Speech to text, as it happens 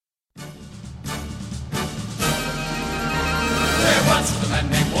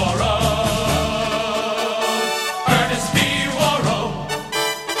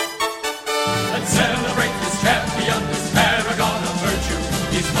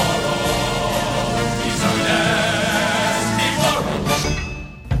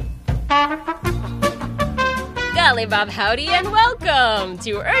Holly Bob Howdy, and welcome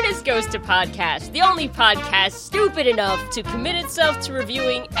to Ernest Goes to Podcast, the only podcast stupid enough to commit itself to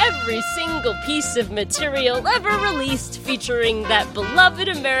reviewing every single piece of material ever released featuring that beloved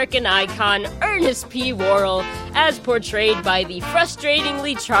American icon, Ernest P. Worrell, as portrayed by the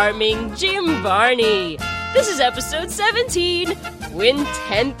frustratingly charming Jim Varney. This is episode 17, Win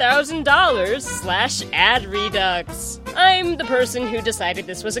 $10,000 / ad redux. I'm the person who decided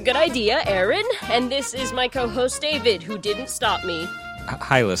this was a good idea, Aaron, and this is my co-host David, who didn't stop me.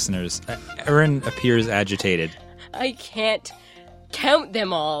 Hi, listeners. Aaron appears agitated. I can't count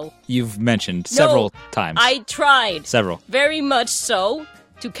them all. You've mentioned several times. I tried. Several. Very much so,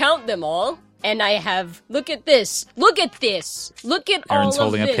 to count them all. And I have, look at this, look at this, look at all of this. Erin's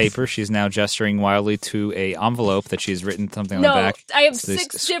holding a paper. She's now gesturing wildly to a envelope that she's written something on the back. No, I have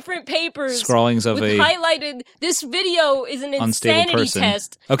 6 different papers. Scrawlings of a highlighted. This video is an unstable insanity person.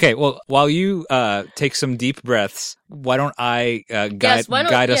 test. Okay, well, while you take some deep breaths, why don't I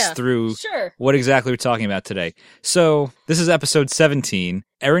guide us through what exactly we're talking about today? So, this is episode 17.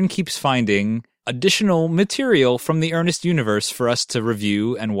 Erin keeps finding additional material from the Ernest universe for us to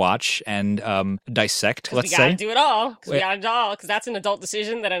review and watch and dissect, let's say. We gotta do it all, because that's an adult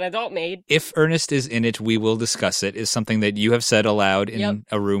decision that an adult made. If Ernest is in it, we will discuss it, is something that you have said aloud in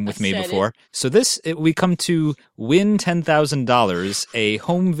a room with me before. So we come to Win $10,000, a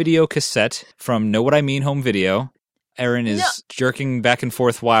home video cassette from Know What I Mean Home Video. Erin is jerking back and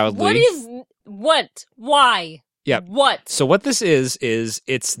forth wildly. What? Why? Yeah. What? So what this is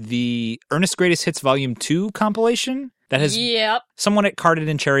it's the Ernest Greatest Hits Volume 2 compilation that has someone at Carded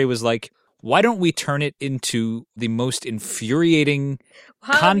and Cherry was like, why don't we turn it into the most infuriating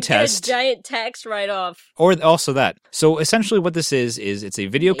contest? How do we get a giant tax write-off? Or also that. So essentially what this is it's a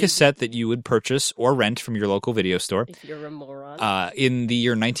video cassette that you would purchase or rent from your local video store. If you're a moron. In the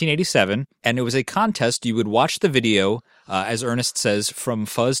year 1987. And it was a contest. You would watch the video, as Ernest says, from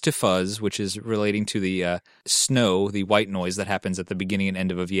fuzz to fuzz, which is relating to the snow, the white noise that happens at the beginning and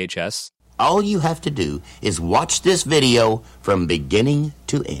end of a VHS. All you have to do is watch this video from beginning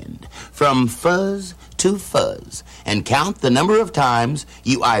to end, from fuzz to fuzz, and count the number of times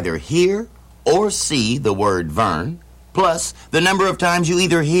you either hear or see the word Vern, plus the number of times you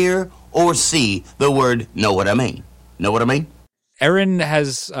either hear or see the word Know What I Mean. Know what I mean? Erin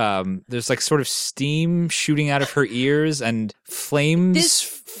has, there's like sort of steam shooting out of her ears and flames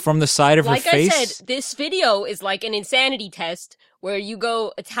from the side of her face. Like I said, this video is like an insanity test where you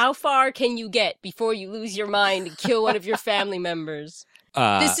go, it's how far can you get before you lose your mind and kill one of your family members.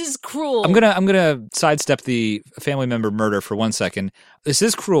 This is cruel. I'm gonna sidestep the family member murder for 1 second. This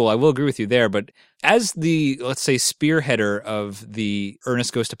is cruel. I will agree with you there. But as the, let's say, spearheader of the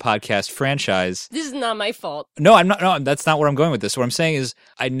Ernest Goes to Podcast franchise, this is not my fault. No, I'm not. No, that's not where I'm going with this. What I'm saying is,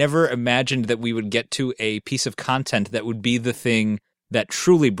 I never imagined that we would get to a piece of content that would be the thing that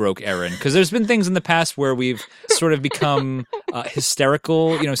truly broke Erin. Because there's been things in the past where we've sort of become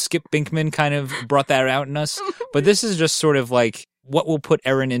hysterical. You know, Skip Binkman kind of brought that out in us. But this is just sort of like what will put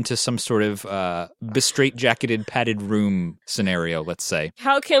Erin into some sort of bestraight-jacketed, padded room scenario, let's say.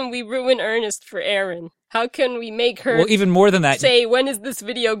 How can we ruin Ernest for Erin? How can we make her even more than that, say, when is this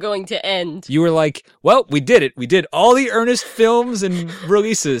video going to end? You were like, well, we did it. We did all the Ernest films and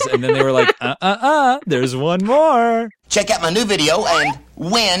releases. And then they were like, there's one more. Check out my new video and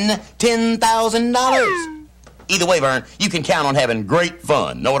win $10,000. Either way, Vern, you can count on having great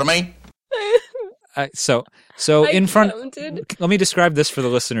fun. Know what I mean? So in front, let me describe this for the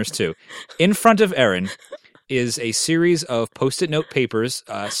listeners too. In front of Erin is a series of Post-it note papers,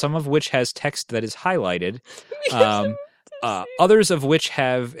 some of which has text that is highlighted, others of which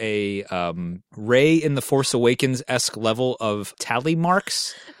have a Rey in the Force Awakens-esque level of tally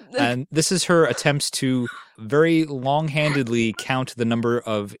marks. And this is her attempts to very long-handedly count the number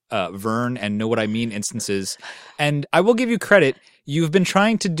of Vern and Know What I Mean instances. And I will give you credit. You've been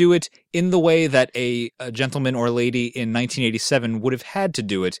trying to do it in the way that a gentleman or lady in 1987 would have had to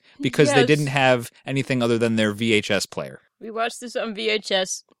do it because they didn't have anything other than their VHS player. We watched this on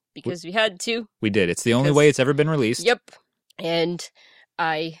VHS because we had to. We did. It's the only way it's ever been released. Yep. And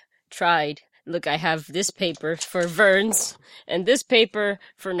I tried. Look, I have this paper for Vern's and this paper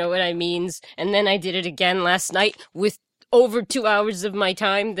for Know What I Means. And then I did it again last night with over 2 hours of my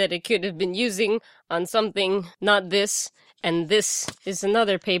time that I could have been using on something not this. And this is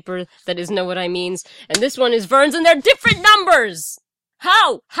another paper that is Know What I Means. And this one is Vern's, and they're different numbers!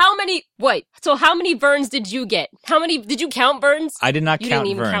 How many? Wait. So how many Verns did you get? How many? Did you count Verns? I did not You count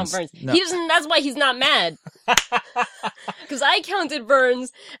didn't even Verns. count Verns. No. He doesn't. That's why he's not mad. Because I counted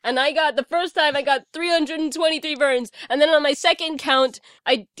Verns, and the first time I got 323 Verns, and then on my second count,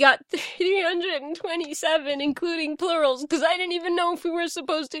 I got 327, including plurals, because I didn't even know if we were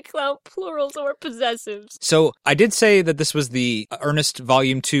supposed to count plurals or possessives. So I did say that this was the Ernest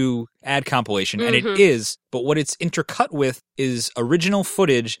Volume 2 ad compilation, and it is, but what it's intercut with is original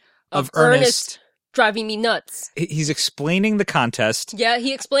footage of Ernest driving me nuts. He's explaining the contest. Yeah,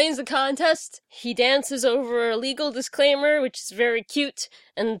 he explains the contest. He dances over a legal disclaimer, which is very cute,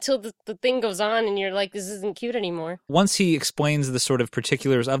 until the thing goes on and you're like, this isn't cute anymore. Once he explains the sort of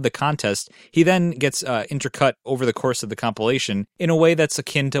particulars of the contest, he then gets intercut over the course of the compilation in a way that's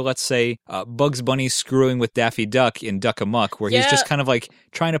akin to, let's say, Bugs Bunny screwing with Daffy Duck in Duck-a-Muck, where he's just kind of like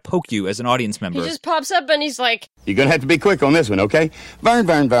trying to poke you as an audience member. He just pops up and he's like, you're going to have to be quick on this one, okay? Burn,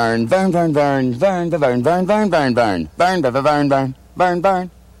 burn, burn, burn, burn, burn, burn, burn, burn, burn, burn, burn, burn, burn, burn, burn, burn,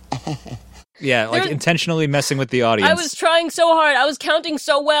 burn. Yeah, like intentionally messing with the audience. I was trying so hard. I was counting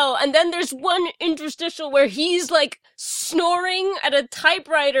so well. And then there's one interstitial where he's like snoring at a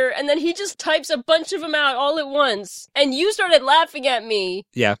typewriter and then he just types a bunch of them out all at once. And you started laughing at me.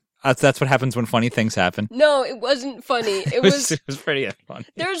 Yeah. That's what happens when funny things happen. No, it wasn't funny. It was pretty funny.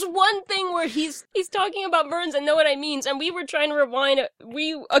 There's one thing where he's talking about Verns and know what I mean, and we were trying to rewind it.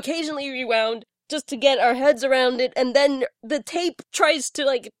 We occasionally rewound just to get our heads around it, and then the tape tries to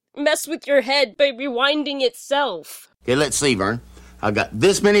like mess with your head by rewinding itself. Okay, let's see, Vern. I've got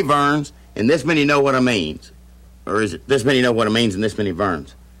this many Verns and this many know what I means. Or is it this many know what I means and this many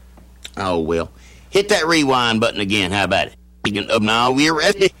Verns? Oh, well. Hit that rewind button again. How about it? Now we're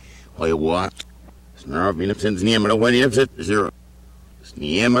ready. Well, what? Snarl, vinipsins, niemero, vinipsins, zero.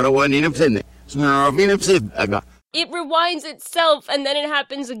 Niemero, vinipsins, snarl, vinipsins. I got. It rewinds itself, and then it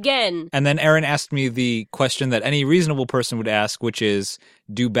happens again. And then Aaron asked me the question that any reasonable person would ask, which is,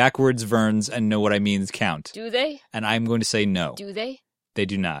 do backwards Verns and know what I means count? Do they? And I'm going to say no. Do they? They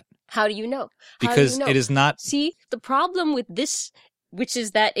do not. How do you know? Because it is not... See, the problem with this, which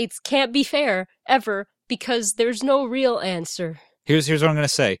is that it can't be fair, ever, because there's no real answer. Here's what I'm going to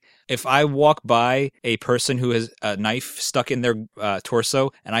say. If I walk by a person who has a knife stuck in their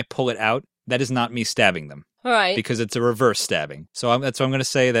torso and I pull it out, that is not me stabbing them. All right. Because it's a reverse stabbing. So that's why I'm going to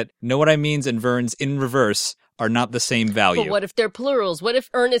say that know what I means and Verns in reverse are not the same value. But what if they're plurals? What if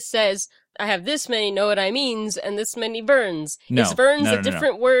Ernest says, I have this many know what I means and this many Verns? No. Is Verns a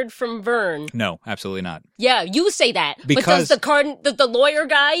different word from Vern? No, absolutely not. Yeah, you say that. Because but does the lawyer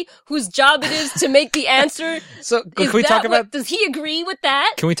guy whose job it is to make the answer, so can we talk about? Does he agree with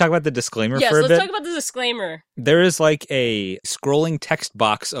that? Can we talk about the disclaimer yes, for a bit? Yes, let's talk about the disclaimer. There is like a scrolling text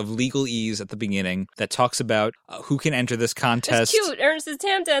box of legalese at the beginning that talks about who can enter this contest. It's cute. Ernest is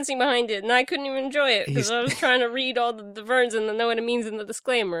tap dancing behind it, and I couldn't even enjoy it because I was trying to read all the Verns and know what it means in the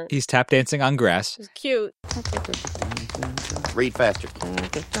disclaimer. He's tap dancing on grass. It's cute. Read faster.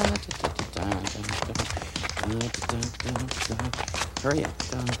 Hurry up.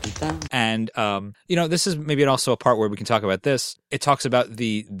 And, this is maybe also a part where we can talk about this. It talks about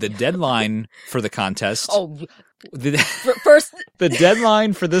the deadline for the contest. Oh, first. The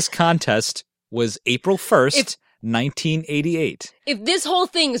deadline for this contest was April 1st, 1988. If this whole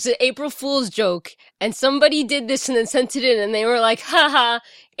thing is an April Fool's joke and somebody did this and then sent it in and they were like, haha,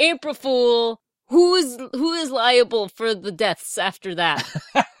 April Fool, who is liable for the deaths after that?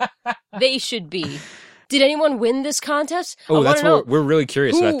 They should be. Did anyone win this contest? Oh, that's what we're really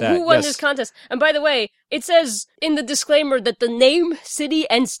curious about that. Who won this contest? And by the way, it says in the disclaimer that the name, city,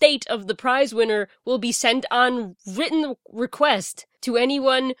 and state of the prize winner will be sent on written request to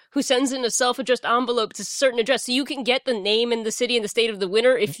anyone who sends in a self-addressed envelope to a certain address. So you can get the name and the city and the state of the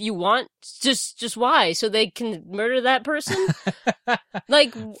winner if you want. Just why? So they can murder that person?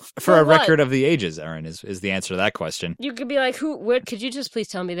 Like, for a record of the ages, Aaron, is the answer to that question. You could be like, could you just please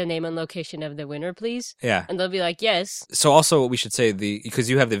tell me the name and location of the winner, please? Yeah. And they'll be like, yes. So also what we should say, because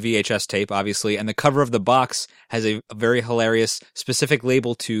you have the VHS tape, obviously, and the cover of the box has a very hilarious specific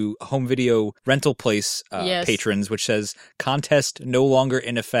label to home video rental place patrons, which says, contest no longer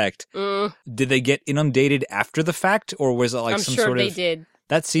in effect. Did they get inundated after the fact, or was it like some sort of... I'm sure they did.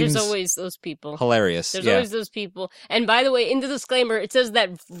 That seems... There's always those people. Hilarious. There's always those people. And by the way, in the disclaimer, it says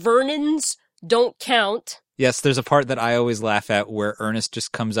that Vernons don't count. Yes, there's a part that I always laugh at where Ernest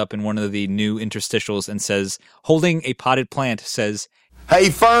just comes up in one of the new interstitials and says, holding a potted plant, says,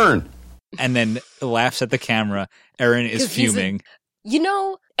 "Hey, Fern!" and then laughs at the camera. Aaron is fuming.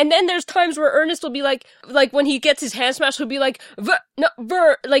 and then there's times where Ernest will be like when he gets his hand smashed, he'll be like,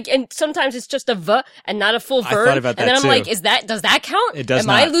 and sometimes it's just a V and not a full verb. I thought about that and then I'm too. like, does that count? It does Am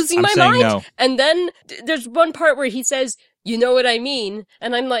not. I losing I'm my saying mind? no. And then there's one part where he says, you know what I mean?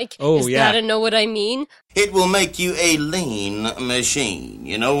 And I'm like, is that a know what I mean? It will make you a lean machine.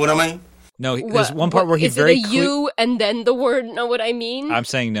 You know what I mean? No, there's one part where he is very it a you and then the word know what I mean? I'm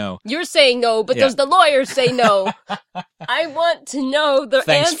saying no. You're saying no, but does the lawyer say no? I want to know the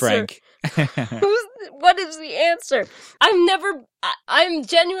Thanks, answer. Frank. What is the answer? I'm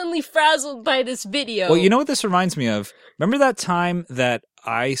genuinely frazzled by this video. Well, you know what this reminds me of? Remember that time that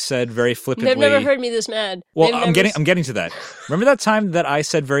I said very flippantly... They've never heard me this mad. Well, I'm getting to that. Remember that time that I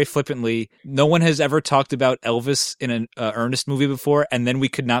said very flippantly, no one has ever talked about Elvis in an Ernest movie before, and then we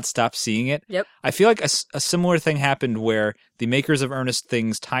could not stop seeing it? Yep. I feel like a similar thing happened where the makers of Ernest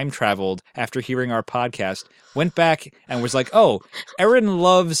Things time traveled after hearing our podcast, went back and was like, oh, Erin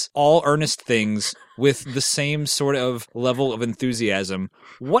loves all Ernest Things with the same sort of level of enthusiasm.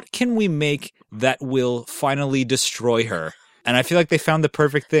 What can we make that will finally destroy her? And I feel like they found the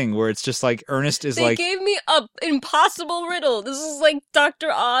perfect thing where it's just like Ernest is they gave me a impossible riddle. This is like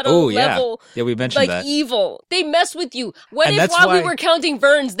Dr. Otto level. Yeah, we mentioned that. Like evil. They mess with you. What if while we were counting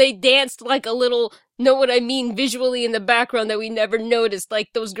Verns, they danced like a little know what I mean visually in the background that we never noticed, like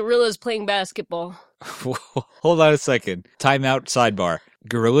those gorillas playing basketball? Hold on a second. Time out, sidebar.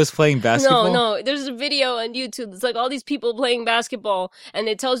 Gorillas playing basketball? No. There's a video on YouTube. It's like all these people playing basketball, and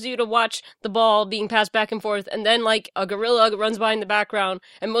it tells you to watch the ball being passed back and forth, and then like a gorilla runs by in the background,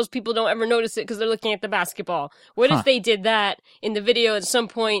 and most people don't ever notice it because they're looking at the basketball. What if they did that in the video at some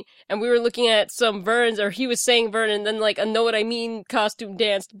point, and we were looking at some Verns, or he was saying Vern, and then like a know what I mean costume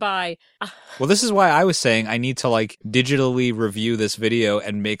danced by? Well, this is why I was saying I need to like digitally review this video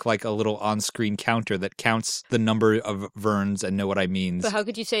and make like a little on-screen counter that counts the number of Verns and know what I means. But how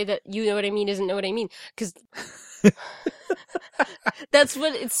could you say that you know what I mean isn't know what I mean? Because that's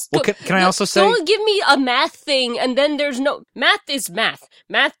what it's... Well, can I also say... Don't give me a math thing and then there's no... Math is math.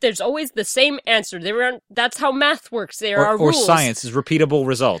 Math, there's always the same answer. That's how math works. There are rules. Or science is repeatable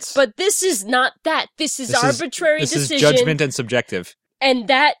results. But this is not that. This is arbitrary decision. This is judgment and subjective. And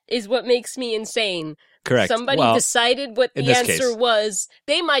that is what makes me insane. Correct. Somebody decided what the answer was.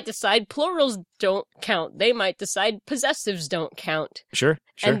 They might decide plurals don't count. They might decide possessives don't count. Sure.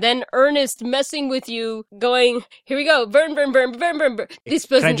 And then Ernest messing with you, going, here we go, Vern. This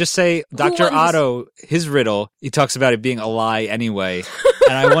Can I just say, Dr. Otto, his riddle, he talks about it being a lie anyway.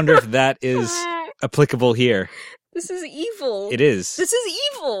 And I wonder if that is applicable here. This is evil. It is. This is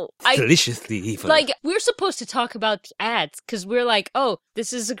evil. Deliciously evil. Like, we're supposed to talk about the ads, because we're like, oh,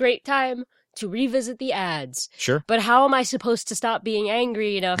 this is a great time to revisit the ads. Sure. But how am I supposed to stop being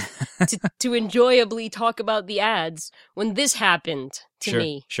angry enough to enjoyably talk about the ads when this happened to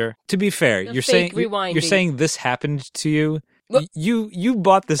me? Sure. To be fair, you're saying this happened to you. Well, you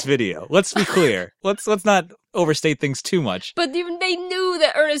bought this video. Let's be clear. let's not overstate things too much. But even they knew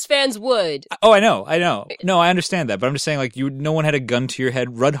that Ernest fans would. Oh, I know. No, I understand that. But I'm just saying, like, no one had a gun to your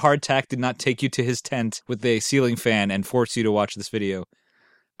head. Rudd Hardtack did not take you to his tent with a ceiling fan and force you to watch this video.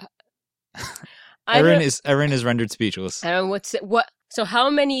 Erin is rendered speechless. I don't know what. So how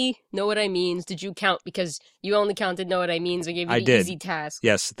many know what I means did you count? Because you only counted know what I means and gave you the easy task.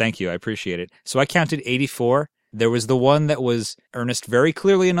 Yes, thank you. I appreciate it. So I counted 84. There was the one that was Ernest very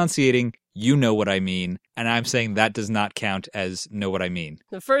clearly enunciating, you know what I mean. And I'm saying that does not count as know what I mean.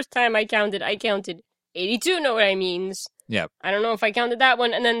 The first time I counted 82 know what I means. Yeah. I don't know if I counted that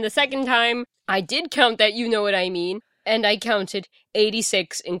one. And then the second time, I did count that you know what I mean. And I counted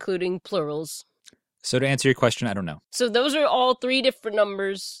 86, including plurals. So to answer your question, I don't know. So those are all three different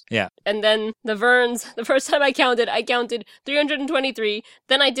numbers. Yeah. And then the Verns, the first time I counted 323.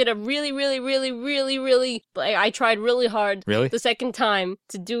 Then I did a really, I tried really hard. Really? The second time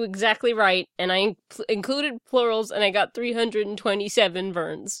to do exactly right. And I included plurals and I got 327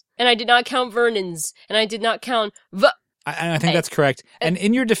 Verns. And I did not count Vernons. And I did not count I think that's correct. And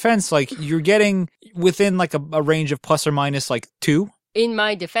in your defense, like, you're getting within like a range of plus or minus like 2. In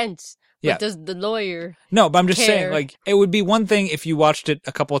my defense. Yeah. But does the lawyer No, but I'm just saying, like, it would be one thing if you watched it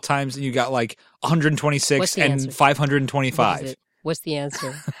a couple of times and you got like 126 and answer? 525. What's the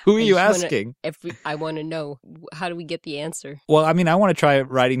answer? Who are you asking? I want to know. How do we get the answer? Well, I mean, I want to try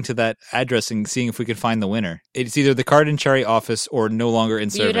writing to that address and seeing if we can find the winner. It's either the Card and Cherry office or no longer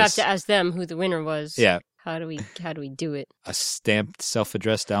in service. You'd have to ask them who the winner was. Yeah. How do we do it? A stamped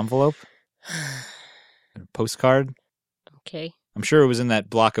self-addressed envelope? A postcard? Okay. I'm sure it was in that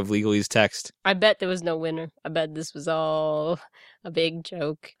block of legalese text. I bet there was no winner. I bet this was all a big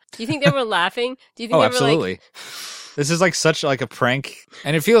joke. Do you think they were laughing? Do you think they absolutely. were like... This is like such like a prank,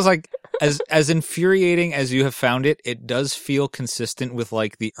 and it feels like as infuriating as you have found it, it does feel consistent with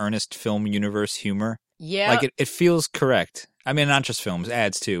like the Ernest film universe humor. Yeah. Like it feels correct. I mean, not just films,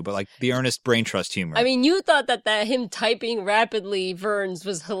 ads too, but like the Ernest brain trust humor. I mean, you thought that him typing rapidly Verns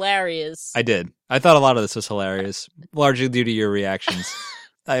was hilarious. I did. I thought a lot of this was hilarious, largely due to your reactions.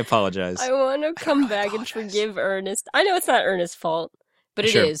 I apologize. I want to come back and forgive Ernest. I know it's not Ernest's fault, but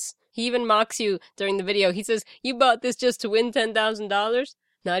it is. He even mocks you during the video. He says, "You bought this just to win $10,000?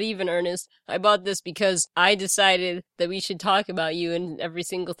 Not even, Ernest. I bought this because I decided that we should talk about you in every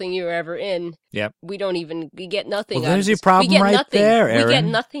single thing you were ever in." Yep. We get nothing Well, out of there's this. your problem right there, Aaron. We get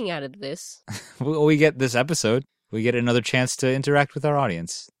nothing out of this. We get this episode. We get another chance to interact with our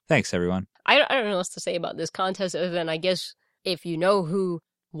audience. Thanks, everyone. I don't know what else to say about this contest other than I guess if you know who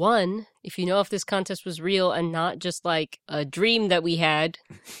won, if you know if this contest was real and not just like a dream that we had,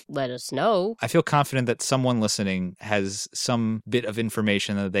 let us know. I feel confident that someone listening has some bit of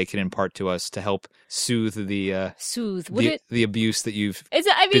information that they can impart to us to help soothe the abuse that you've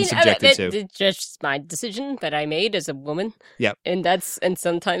been subjected to. It's just my decision that I made as a woman. Yep. And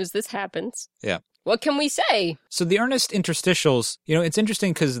sometimes this happens. Yeah. What can we say? So the Ernest interstitials, it's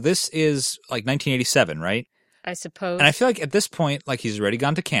interesting because this is like 1987, right? I suppose. And I feel like at this point, like he's already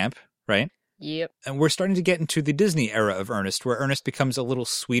gone to camp, right? Yep. And we're starting to get into the Disney era of Ernest, where Ernest becomes a little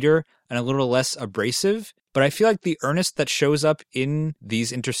sweeter and a little less abrasive. But I feel like the Ernest that shows up in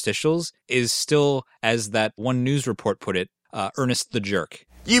these interstitials is still, as that one news report put it, Ernest the jerk.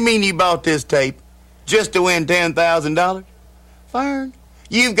 You mean you bought this tape just to win $10,000? Fern,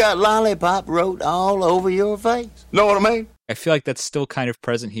 you've got lollipop wrote all over your face. Know what I mean? I feel like that's still kind of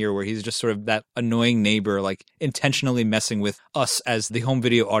present here, where he's just sort of that annoying neighbor, like intentionally messing with us as the home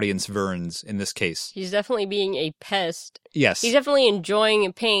video audience, Verns, in this case. He's definitely being a pest. Yes. He's definitely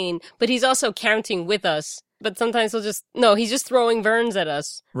enjoying pain, but he's also counting with us. But sometimes he's just throwing Verns at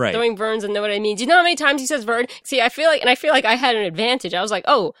us. Right. Throwing Verns and know what I mean. Do you know how many times he says Vern? See, I feel like I had an advantage. I was like,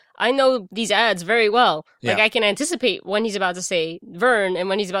 oh, I know these ads very well. Like, I can anticipate when he's about to say Vern and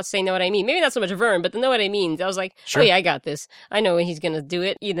when he's about to say know what I mean. Maybe not so much Vern, but the know what I mean. I was like, sure. Oh yeah, I got this. I know when he's going to do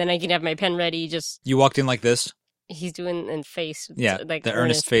it. Then I can have my pen ready. You walked in like this? He's doing in face. Yeah, like the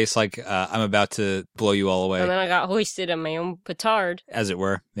Ernest face, like I'm about to blow you all away. And then I got hoisted on my own petard. As it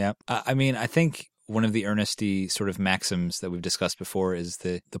were, yeah. I mean, I think one of the Ernesty sort of maxims that we've discussed before is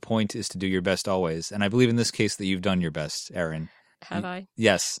the point is to do your best always. And I believe in this case that you've done your best, Aaron. Have I?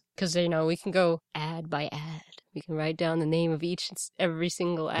 Yes. Because, we can go ad by ad. We can write down the name of every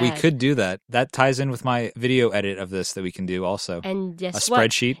single ad. We could do that. That ties in with my video edit of this that we can do also. And guess what? A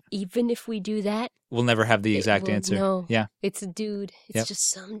spreadsheet. Even if we do that, we'll never have the exact answer. No. Yeah. It's a dude. It's just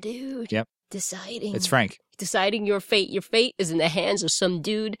some dude. Yep. Deciding. It's Frank. Deciding your fate. Your fate is in the hands of some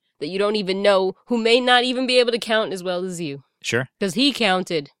dude that you don't even know, who may not even be able to count as well as you. Sure. Because he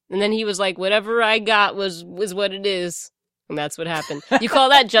counted. And then he was like, whatever I got was what it is. And that's what happened. You call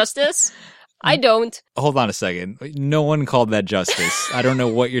that justice? I don't. Hold on a second. No one called that justice. I don't know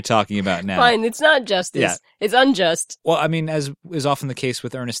what you're talking about now. Fine, it's not justice. Yeah. It's unjust. Well, I mean, as is often the case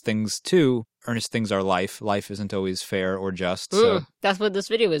with Ernest things, too, Ernest things are life. Life isn't always fair or just. So. That's what this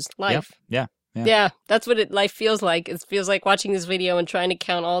video is. Life. Yep. Yeah, that's what life feels like. It feels like watching this video and trying to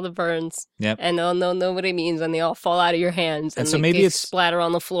count all the Verns. Yep. And they'll know what it means, and they all fall out of your hands. And so maybe it's splatter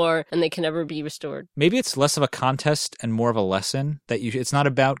on the floor, and they can never be restored. Maybe it's less of a contest and more of a lesson that it's not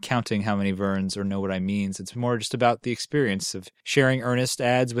about counting how many Verns or know what I means. It's more just about the experience of sharing Ernest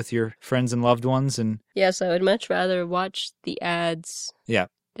ads with your friends and loved ones. And yes, I would much rather watch the ads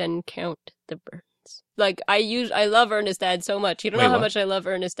than count the Verns. Like, I love Ernest ads so much. You don't know how much I love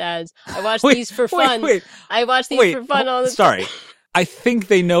Ernest ads. I watch these for fun. I watch these for fun all the time. Sorry. I think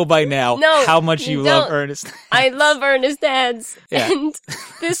they know by now how much you love Ernest. I love Ernest ads. Yeah. And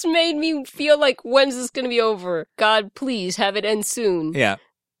this made me feel like, when's this going to be over? God, please have it end soon. Yeah.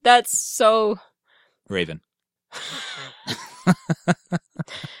 That's so... Raven.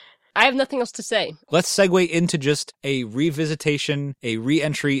 I have nothing else to say. Let's segue into just a revisitation, a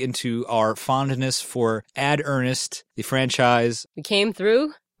re-entry into our fondness for Ad Ernest, the franchise. We came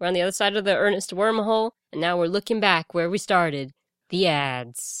through, we're on the other side of the Ernest wormhole, and now we're looking back where we started. The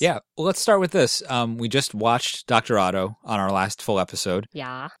ads. Yeah, well, let's start with this. We just watched Dr. Otto on our last full episode.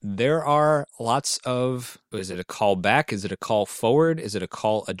 Yeah. There are lots of, is it a call back? Is it a call forward? Is it a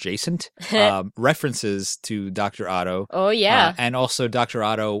call adjacent? References to Dr. Otto. Oh, yeah. And also Dr.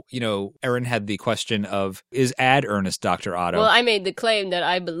 Otto, Erin had the question of, is Ad Ernest Dr. Otto? Well, I made the claim that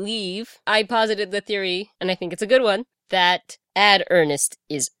I posited the theory, and I think it's a good one, that Ad Ernest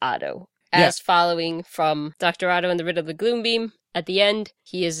is Otto. As following from Dr. Otto and the Riddle of the Gloombeam. At the end,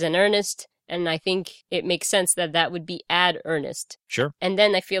 he is an Ernest, And I think it makes sense that that would be Ad Ernest. Sure. And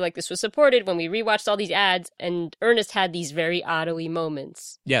then I feel like this was supported when we rewatched all these ads, and Ernest had these very Otto-y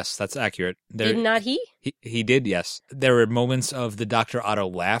moments. Yes, that's accurate. Did not he? He did, yes. There were moments of the Dr. Otto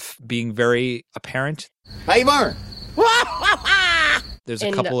laugh being very apparent. Hey, Vern. There's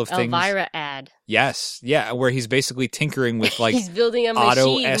a couple of things. Elvira ad. Yes, yeah, where he's basically tinkering with like he's building a machine.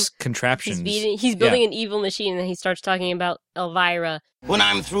 Otto-esque contraptions. He's building an evil machine, and then he starts talking about Elvira. When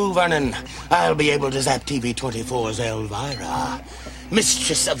I'm through, Vernon, I'll be able to zap TV24's Elvira,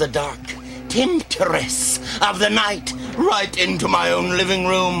 mistress of the dark, temptress of the night, right into my own living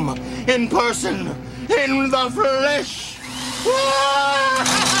room, in person, in the flesh.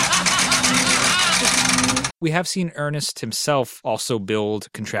 We have seen Ernest himself also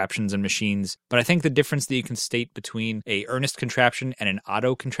build contraptions and machines, but I think the difference that you can state between a Ernest contraption and an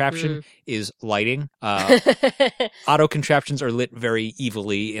Otto contraption is lighting. Otto contraptions are lit very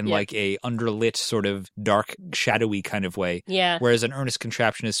evilly in like a underlit sort of dark, shadowy kind of way. Yeah. Whereas an Ernest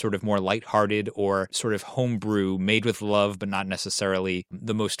contraption is sort of more lighthearted or sort of homebrew, made with love, but not necessarily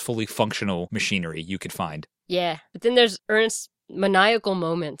the most fully functional machinery you could find. Yeah. But then there's Ernest's maniacal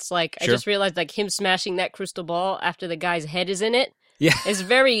moments. Like, Sure. I just realized, like, him smashing that crystal ball after the guy's head is in it Yeah. is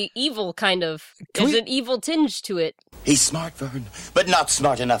very evil, kind of. There's an evil tinge to it. He's smart, Vern, but not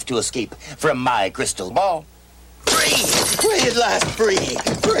smart enough to escape from my crystal ball. Free! Free at last! Free!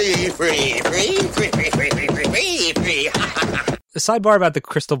 Free, free, free, free, free, free, free, free, free, free. A sidebar about the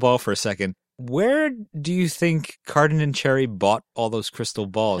crystal ball for a second. Where do you think Cardin and Cherry bought all those crystal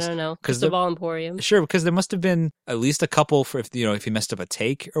balls? I don't know. 'Cause Crystal Ball Emporium. Sure, because there must have been at least a couple for if he messed up a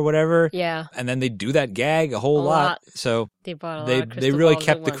take or whatever. Yeah. And then they do that gag a whole lot. So They bought a lot they of crystal they really balls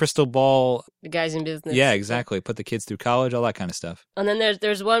kept at the once. crystal ball. The guys in business. Yeah, exactly. Put the kids through college, all that kind of stuff. And then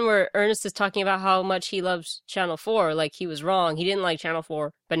there's one where Ernest is talking about how much he loves Channel 4. Like, he was wrong. He didn't like Channel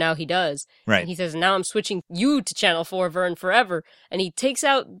 4, but now he does. Right. And he says, now I'm switching you to Channel 4, Vern, forever. And he takes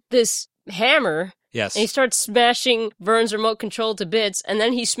out this hammer, Yes. and he starts smashing Vern's remote control to bits, and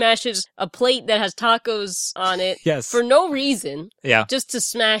then he smashes a plate that has tacos on it Yes. for no reason, Yeah, just to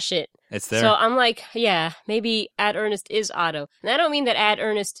smash it. it's there. So I'm like, yeah, maybe Ad Ernest is Otto. And I don't mean that Ad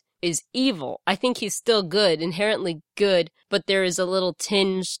Ernest is evil. I think he's still good, inherently good, but there is a little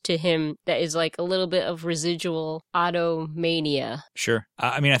tinge to him that is like a little bit of residual Otto mania. Sure.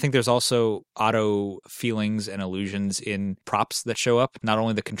 I mean, I think there's also Otto feelings and illusions in props that show up. Not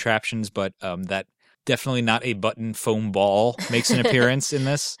only the contraptions, but that definitely not a button foam ball makes an appearance in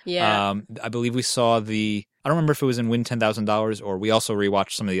this. Yeah. I believe we saw I don't remember if it was in Win $10,000 or we also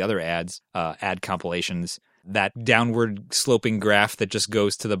rewatched some of the other ad compilations. That downward sloping graph that just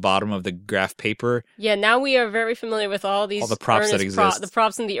goes to the bottom of the graph paper. Yeah, now we are very familiar with all these All the props that exist. the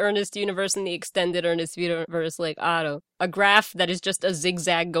props in the Ernest universe and the extended Ernest universe, like Otto. A graph that is just a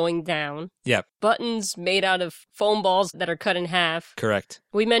zigzag going down. Yeah, Buttons made out of foam balls that are cut in half. correct.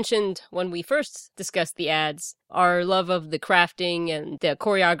 We mentioned when we first discussed the ads, our love of the crafting and the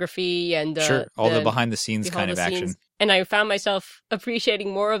choreography and Sure, all the behind the scenes kind of the action. scenes. And I found myself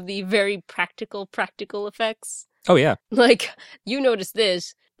appreciating more of the very practical effects. Oh, yeah. Like, you notice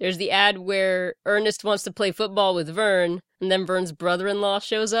this. There's the ad where Ernest wants to play football with Vern, and then Vern's brother-in-law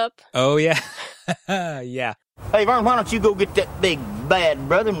shows up. Oh, yeah. Yeah. Hey, Vern, why don't you go get that big bad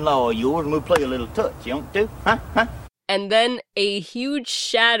brother-in-law of yours and we'll play a little touch, you want to? Huh? And then a huge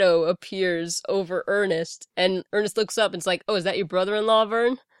shadow appears over Ernest, and Ernest looks up and it's like, oh, is that your brother-in-law,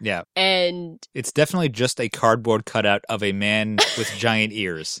 Vern? Yeah. And It's definitely just a cardboard cutout of a man with giant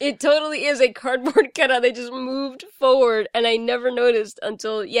ears. it totally is a cardboard cutout. They just moved forward, and I never noticed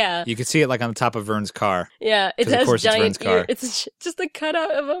until, You could see it like on the top of Vern's car. Yeah, it 'Cause of has course it's giant Vern's car. ears. It's just a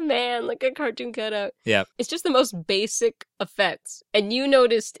cutout of a man, like a cartoon cutout. Yeah. It's just the most basic effects. And you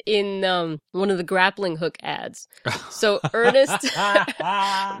noticed in one of the grappling hook ads. So Ernest,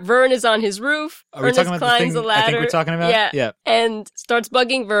 Vern is on his roof. Are we Ernest talking about the climbs thing the ladder. I think we're talking about? Yeah. Yeah. And starts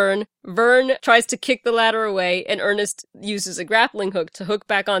bugging Vern. Vern tries to kick the ladder away, and Ernest uses a grappling hook to hook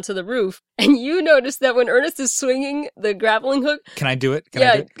back onto the roof. And you notice that when Ernest is swinging the grappling hook, Can I do it? Can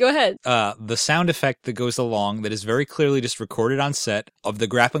I do it? go ahead. The sound effect that goes along that is very clearly just recorded on set of the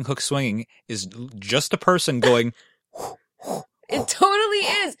grappling hook swinging is just a person going. It totally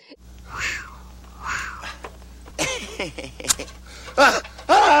is.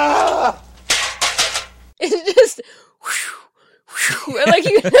 It's just like,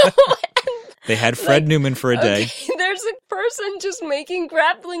 you know. They had Fred Newman for a day. Okay, there's a person just making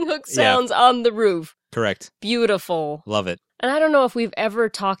grappling hook sounds on the roof. Correct. Beautiful. Love it. And I don't know if we've ever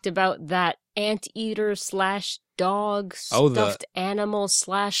talked about that anteater / dog, Oh, stuffed animal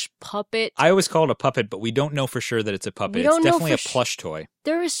 / puppet. I always call it a puppet, but we don't know for sure that it's a puppet. We don't It's know definitely for a plush toy.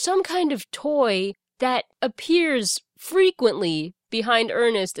 There is some kind of toy that appears frequently behind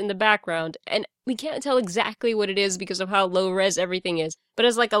Ernest in the background, and we can't tell exactly what it is because of how low res everything is, but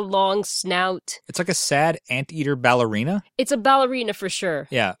it's like a long snout. It's like a sad anteater ballerina. It's a ballerina for sure.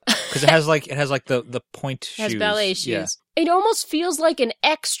 Yeah, because it has like the point shoes. It has ballet shoes. Yeah. It almost feels like an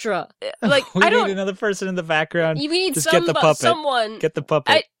extra. Like we I don't need another person in the background. You need Just get the puppet. someone. Get the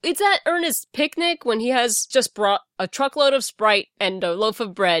puppet. It's at Ernest's picnic when he has just brought a truckload of Sprite and a loaf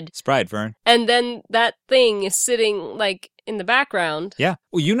of bread. Sprite, Vern. And then that thing is sitting like in the background. Yeah.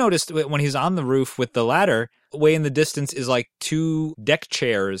 Well, you noticed when he's on the roof with the ladder, way in the distance is like 2 deck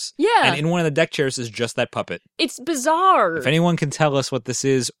chairs. Yeah. And in one of the deck chairs is just that puppet. It's bizarre. If anyone can tell us what this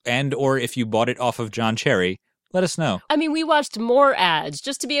is and or if you bought it off of John Cherry, let us know. I mean, we watched more ads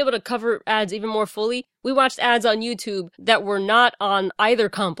just to be able to cover ads even more fully. We watched ads on YouTube that were not on either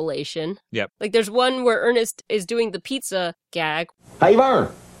compilation. Yep. Like there's one where Ernest is doing the pizza gag. Hey, Vern,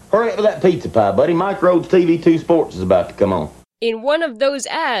 hurry up with that pizza pie, buddy. Mike Rhodes TV2 Sports is about to come on. In one of those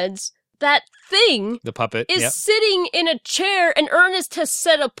ads, that thing The puppet. is Yep. sitting in a chair and Ernest has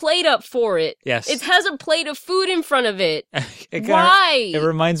set a plate up for it. Yes. It has a plate of food in front of it. It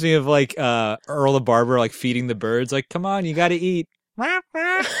reminds me of like Earl the Barber like feeding the birds. Like, come on, you got to eat.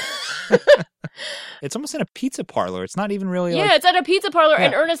 It's almost in a pizza parlor. It's not even really Yeah, like... it's at a pizza parlor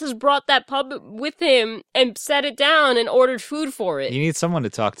and Yeah. Ernest has brought that puppet with him and set it down and ordered food for it. You need someone to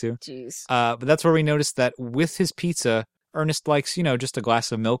talk to. Jeez. But that's where we noticed that with his pizza, Ernest likes, just a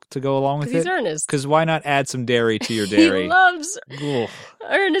glass of milk to go along with Because it. he's Ernest. Because why not add some dairy to your dairy? He loves... Ugh,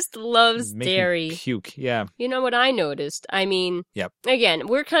 Ernest loves make me dairy. puke, yeah. You know what I noticed? I mean, Yep. Again,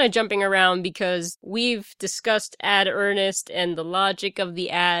 we're kind of jumping around because we've discussed Ad Ernest and the logic of the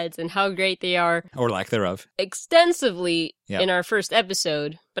ads and how great they are Or lack thereof. extensively Yep. in our first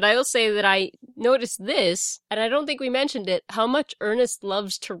episode. But I will say that I noticed this, and I don't think we mentioned it, how much Ernest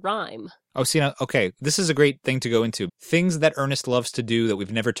loves to rhyme. Oh, see, now, okay, this is a great thing to go into. Things that Ernest loves to do that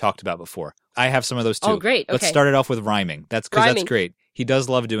we've never talked about before. I have some of those too. Oh, great, Let's okay. start it off with rhyming. That's Rhyming. great. He does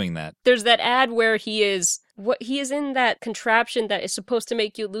love doing that. There's that ad where he is in that contraption that is supposed to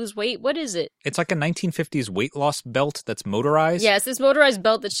make you lose weight. What is it? It's like a 1950s weight loss belt that's motorized. Yeah, it's this motorized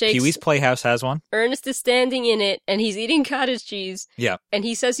belt that shakes. Pee-wee's Playhouse has one. Ernest is standing in it, and he's eating cottage cheese. Yeah. And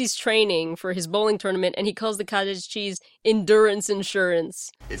he says he's training for his bowling tournament, and he calls the cottage cheese endurance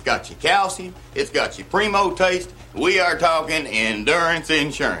insurance. It's got your calcium. It's got your primo taste. We are talking endurance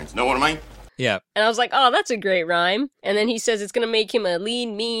insurance. Know what I mean? Yeah. And I was like, oh, that's a great rhyme. And then he says it's going to make him a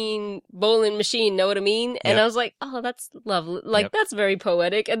lean, mean bowling machine. Know what I mean? And Yep. I was like, oh, that's lovely. Like, Yep. that's very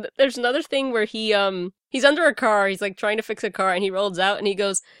poetic. And there's another thing where he's under a car. He's like trying to fix a car, and he rolls out and he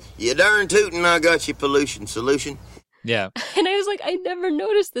goes, You darn tootin', I got your pollution solution. Yeah. and I was like, I never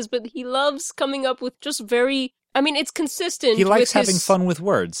noticed this, but he loves coming up with just very, it's consistent. He likes with having fun with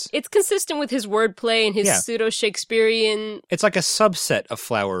words. It's consistent with his wordplay and his Yeah. pseudo-Shakespearean. It's like a subset of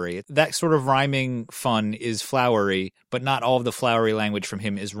flowery. That sort of rhyming fun is flowery, but not all of the flowery language from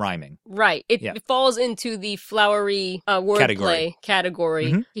him is rhyming. Right. It Yeah. falls into the flowery wordplay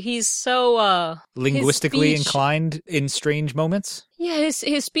category. Mhm. He's so Linguistically speech- inclined in strange moments. Yeah,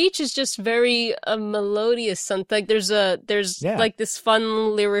 his speech is just very melodious. Something like there's Yeah. like this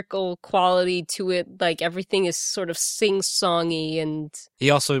fun lyrical quality to it. Like everything is sort of sing-songy, and He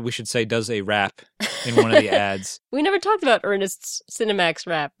also, we should say, does a rap in one of the ads. we never talked about Ernest's Cinemax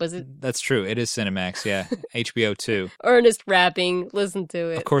rap. Was it That's true. It is Cinemax, yeah. HBO too. Ernest rapping? Listen to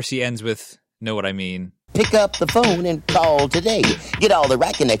it. Of course, he ends with, know what I mean. Pick up the phone and call today. Get all the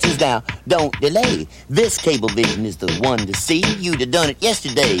right connections now. Don't delay. This Cablevision is the one to see. You'd have done it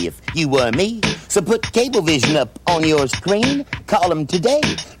yesterday if you were me. So put Cablevision up on your screen. Call them today.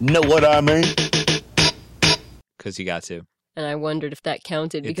 Know what I mean? Because you got to. And I wondered if that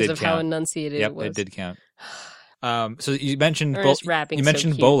counted It because did of how count. enunciated Yep, it was. it did count. So you mentioned Ernest rapping you so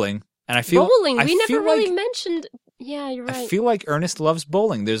mentioned cute. bowling, and I feel Bowling. I We never feel really like, mentioned. Yeah, you're right. I feel like Ernest loves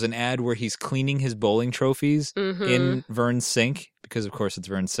bowling. There's an ad where he's cleaning his bowling trophies Mhm. in Vern's sink because, of course, it's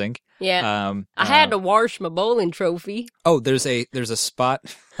Vern's sink. Yeah. I had to wash my bowling trophy. Oh, there's a spot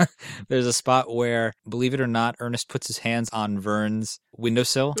there's a spot where, believe it or not, Ernest puts his hands on Vern's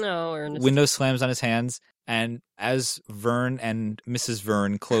windowsill. No, Ernest. Window slams on his hands, and as Vern and Mrs.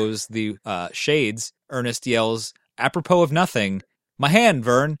 Vern close the shades, Ernest yells, apropos of nothing, "My hand,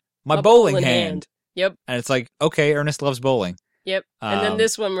 Vern! My bowling hand!" Yep. And it's like, okay, Ernest loves bowling. Yep. And then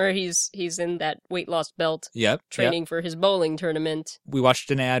this one where he's in that weight loss belt. Yep. Training for his bowling tournament. We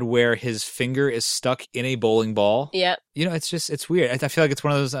watched an ad where his finger is stuck in a bowling ball. Yep. It's weird. I feel like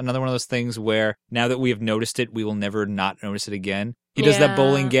it's another one of those things where now that we have noticed it, we will never not notice it again. He does that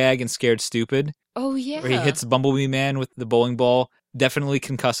bowling gag in Scared Stupid. Oh, yeah. Where he hits Bumblebee Man with the bowling ball, definitely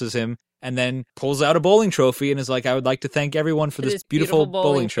concusses him, and then pulls out a bowling trophy and is like, I would like to thank everyone for this beautiful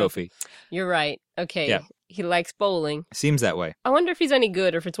bowling trophy. You're right. Okay. Yeah. He likes bowling. Seems that way. I wonder if he's any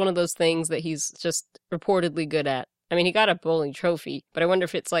good or if it's one of those things that he's just reportedly good at. I mean, he got a bowling trophy, but I wonder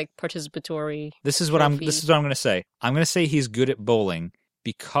if it's like participatory. This is what I'm going to say. I'm going to say he's good at bowling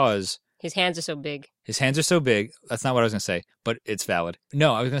because his hands are so big. His hands are so big. That's not what I was going to say, but it's valid.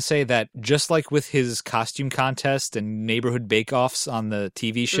 No, I was going to say that just like with his costume contest and neighborhood bake-offs on the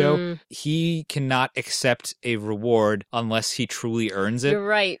TV show, he cannot accept a reward unless he truly earns it. You're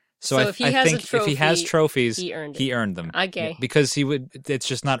right. So I think if he has trophies, he earned them. Okay. Because it's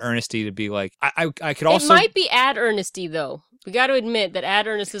just not earnesty to be like, I could also... It might be Ad Earnesty, though. We got to admit that Ad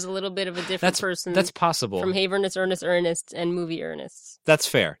Ernest is a little bit of a different person. That's possible. From Hey Ernest, and Movie Ernest. That's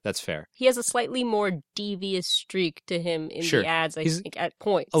fair. He has a slightly more devious streak to him in the ads, I think, at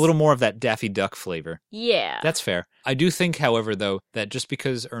points. A little more of that Daffy Duck flavor. Yeah. That's fair. I do think, however, though, that just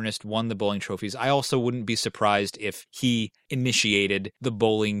because Ernest won the bowling trophies, I also wouldn't be surprised if he initiated the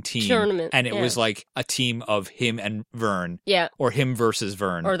bowling team. Tournament. And it was like a team of him and Vern. Yeah. Or him versus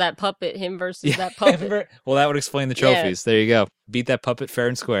Vern. Or that puppet, him versus that puppet. Well, that would explain the trophies. Yeah. There you go. Beat that puppet fair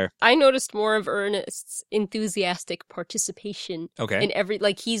and square. I noticed more of Ernest's enthusiastic participation. Okay. In every,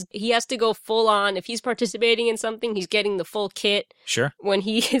 like, he has to go full on. If he's participating in something, he's getting the full kit. Sure. When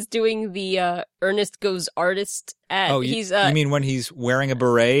he is doing the Ernest Goes Artist ad. You mean when he's wearing a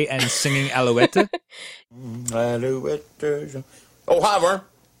beret and singing Alouette? Alouette. Oh, hi, Vern.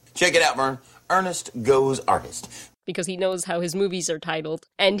 Check it out, Vern. Ernest Goes Artist. Because he knows how his movies are titled.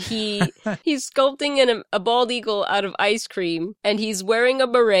 And he's sculpting a bald eagle out of ice cream, and he's wearing a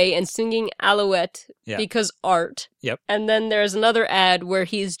beret and singing Alouette because art. Yep. And then there's another ad where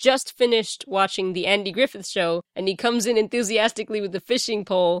he's just finished watching the Andy Griffith Show, and he comes in enthusiastically with a fishing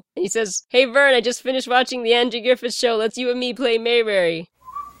pole, and he says, "Hey, Vern, I just finished watching the Andy Griffith Show. Let's you and me play Mayberry."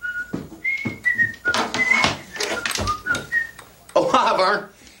 Oh, hi, Vern.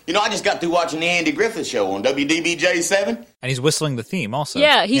 You know, I just got through watching the Andy Griffith Show on WDBJ7. And he's whistling the theme also.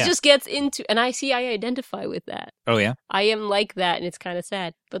 Yeah, he just gets into... And I identify with that. Oh, yeah? I am like that, and it's kind of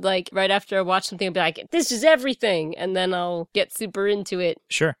sad. But, like, right after I watch something, I'll be like, this is everything! And then I'll get super into it.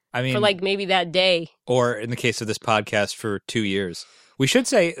 Sure. I mean... For, like, maybe that day. Or, in the case of this podcast, for 2 years. We should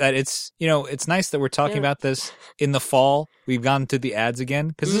say that it's nice that we're talking about this in the fall. We've gone to the ads again,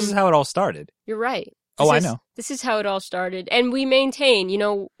 because this is how it all started. You're right. I know. This is how it all started. And we maintain,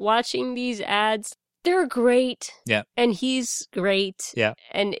 watching these ads, they're great. Yeah. And he's great. Yeah.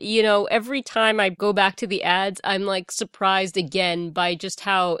 And, every time I go back to the ads, I'm, like, surprised again by just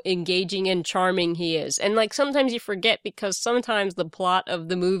how engaging and charming he is. And, like, sometimes you forget because sometimes the plot of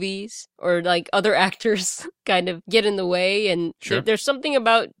the movies or, like, other actors kind of get in the way. And there's something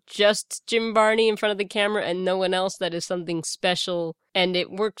about just Jim Varney in front of the camera and no one else that is something special. And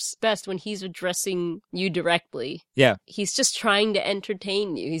it works best when he's addressing you directly. Yeah. He's just trying to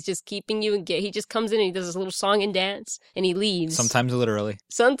entertain you. He's just keeping you engaged. He just comes in and he does this little song and dance and he leaves. Sometimes literally.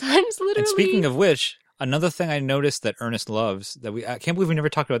 And speaking of which, another thing I noticed that Ernest loves, I can't believe we never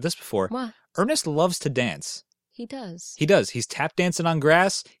talked about this before. What? Ernest loves to dance. He does. He's tap dancing on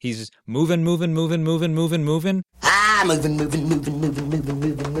grass. He's moving. Ah, moving.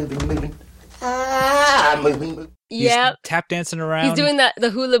 Ah, moving. Yeah. He's tap dancing around. He's doing the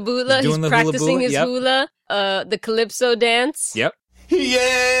hula boola. He's practicing his hula. The calypso dance. Yep.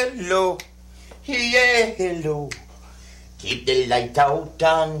 Yellow. Keep the light out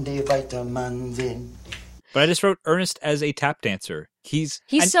on the vitamins in. But I just wrote Ernest as a tap dancer. He's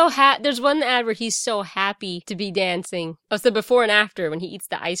so happy. There's one ad where he's so happy to be dancing. Oh, so before and after when he eats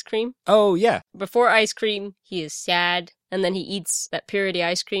the ice cream. Oh, yeah. Before ice cream, he is sad. And then he eats that Purity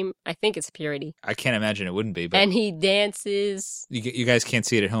ice cream. I think it's Purity. I can't imagine it wouldn't be. But and he dances. You guys can't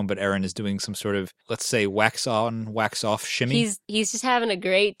see it at home, but Aaron is doing some sort of, let's say, wax on, wax off shimmy. He's just having a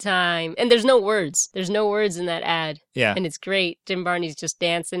great time. And there's no words. There's no words in that ad. Yeah. And it's great. Jim Varney's just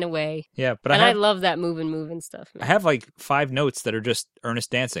dancing away. Yeah, but I love that moving stuff. Man. I have like 5 notes that are just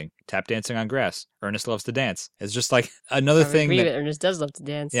Ernest dancing. Tap dancing on grass. Ernest loves to dance. It's just like another thing that Ernest does love to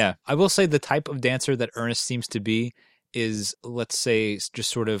dance. Yeah. I will say the type of dancer that Ernest seems to be is, let's say,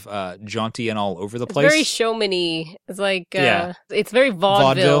 just sort of jaunty and all over the place. Very showman-y. It's like, it's very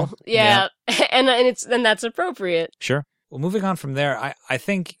vaudeville. Yeah. And that's appropriate. Sure. Well, moving on from there, I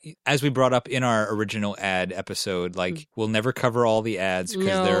think, as we brought up in our original ad episode, like, we'll never cover all the ads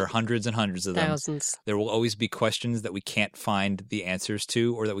because there are hundreds and hundreds of them. Thousands. There will always be questions that we can't find the answers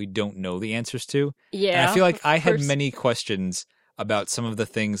to or that we don't know the answers to. Yeah. And I feel like I had many questions about some of the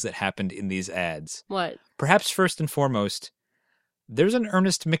things that happened in these ads. What? Perhaps first and foremost, there's an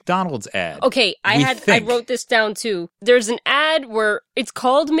Ernest McDonald's ad. Okay, I wrote this down too. There's an ad where it's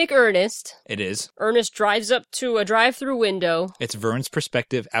called McErnest. It is. Ernest drives up to a drive-through window. It's Vern's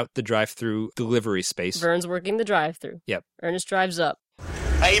perspective out the drive-through delivery space. Vern's working the drive-through. Yep. Ernest drives up.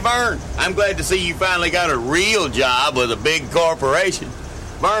 Hey, Vern, I'm glad to see you finally got a real job with a big corporation.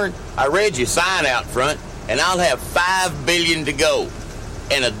 Vern, I read your sign out front, and I'll have $5 billion to go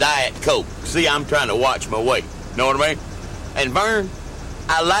and a Diet Coke. See, I'm trying to watch my weight. Know what I mean? And Vern,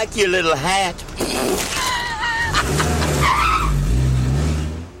 I like your little hat.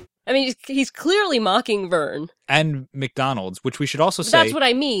 I mean, he's clearly mocking Vern. And McDonald's, which we should also say. That's what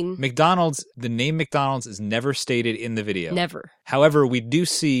I mean. McDonald's, the name McDonald's is never stated in the video. Never. However, we do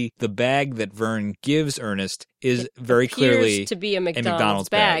see the bag that Vern gives Ernest is very clearly to be a McDonald's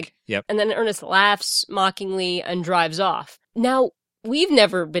bag. Yep. And then Ernest laughs mockingly and drives off. Now, we've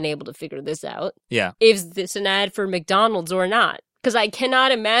never been able to figure this out. Yeah. Is this an ad for McDonald's or not? Because I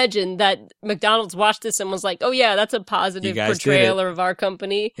cannot imagine that McDonald's watched this and was like, oh yeah, that's a positive portrayal of our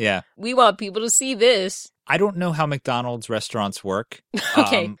company. Yeah. We want people to see this. I don't know how McDonald's restaurants work.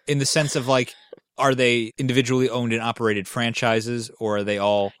 Okay. In the sense of like, are they individually owned and operated franchises or are they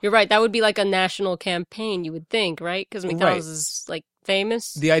all... You're right. That would be like a national campaign, you would think, right? Because McDonald's is like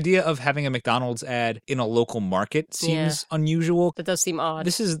famous. The idea of having a McDonald's ad in a local market seems unusual. That does seem odd.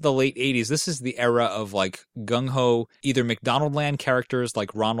 This is the late 80s. This is the era of like gung-ho, either McDonaldland characters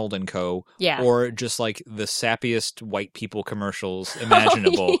like Ronald and Co. Yeah. Or just like the sappiest white people commercials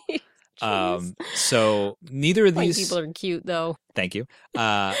imaginable. So neither of these... White people are cute, though. Thank you.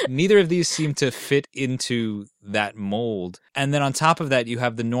 Neither of these seem to fit into that mold. And then on top of that, you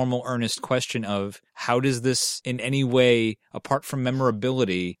have the normal earnest question of how does this in any way, apart from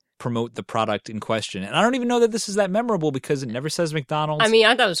memorability, promote the product in question? And I don't even know that this is that memorable because it never says McDonald's. I mean,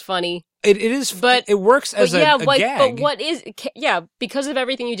 I thought it was funny. It is, but it works as a gag. But what is... because of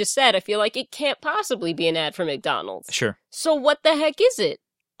everything you just said, I feel like it can't possibly be an ad for McDonald's. Sure. So what the heck is it?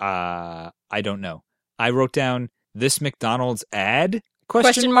 I don't know. I wrote down this McDonald's ad?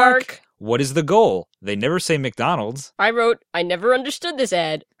 Question mark. What is the goal? They never say McDonald's. I wrote, I never understood this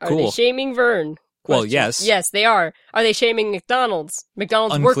ad. Are they shaming Vern? Well, yes. Yes, they are. Are they shaming McDonald's?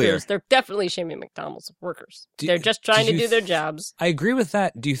 McDonald's Unclear. workers. They're definitely shaming McDonald's workers. They're just trying to do their jobs. I agree with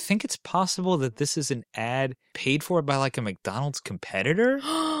that. Do you think it's possible that this is an ad paid for by like a McDonald's competitor?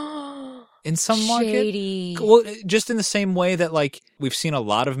 In some market? Shady. Well, just in the same way that, like, we've seen a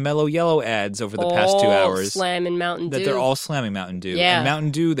lot of Mellow Yellow ads over the past 2 hours. Slamming Mountain Dew. That they're all slamming Mountain Dew. Yeah. And Mountain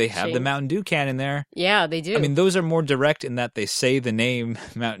Dew, they have the Mountain Dew can in there. Yeah, they do. I mean, those are more direct in that they say the name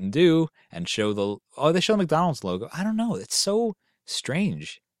Mountain Dew and show they show the McDonald's logo. I don't know. It's so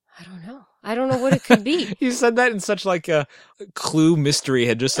strange. I don't know what it could be. You said that in such like a clue mystery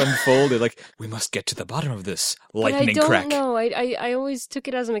had just unfolded. Like, we must get to the bottom of this lightning crack. I don't know. I always took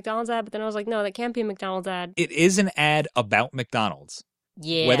it as a McDonald's ad, but then I was like, no, that can't be a McDonald's ad. It is an ad about McDonald's.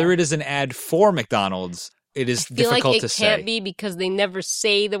 Yeah. Whether it is an ad for McDonald's, it is difficult to say. I feel like it can't be because they never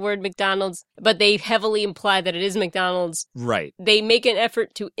say the word McDonald's, but they heavily imply that it is McDonald's. Right. They make an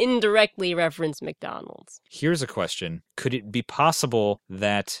effort to indirectly reference McDonald's. Here's a question. Could it be possible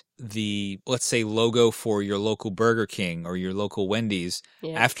that the, let's say, logo for your local Burger King or your local Wendy's,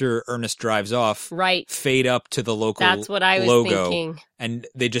 after Ernest drives off, fade up to the local logo? That's what I was thinking. And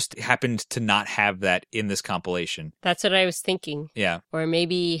they just happened to not have that in this compilation. That's what I was thinking. Yeah. Or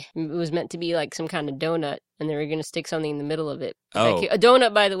maybe it was meant to be like some kind of donut, and they were going to stick something in the middle of it. Oh. Like, a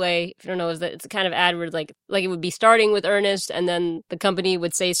donut, by the way, if you don't know, is that it's a kind of ad where like it would be starting with Ernest, and then the company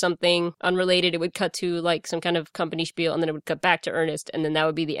would say something unrelated. It would cut to like some kind of company spiel, and then it would cut back to Ernest, and then that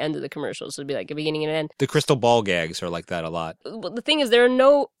would be the end of the commercial. So it'd be like a beginning and an end. The crystal ball gags are like that a lot. Well, the thing is,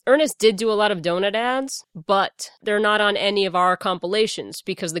 Ernest did do a lot of donut ads, but they're not on any of our compilations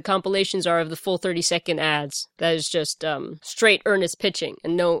because the compilations are of the full 30-second ads. That is just straight Ernest pitching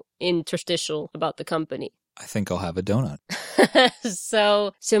and no interstitial about the company. I think I'll have a donut.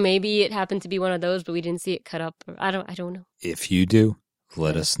 So maybe it happened to be one of those, but we didn't see it cut up. I don't know. If you do,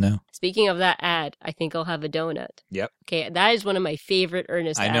 let us know. Speaking of that ad, I think I'll have a donut. Yep. Okay, that is one of my favorite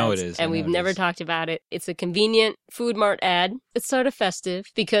Ernest ads. I know it is. And we've never talked about it. It's a convenient Food Mart ad. It's sort of festive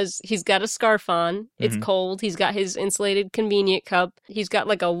because he's got a scarf on. It's cold. He's got his insulated convenient cup. He's got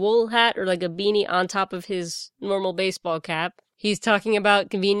like a wool hat or like a beanie on top of his normal baseball cap. He's talking about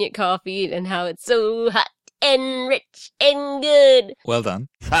convenient coffee and how it's so hot and rich and good. Well done.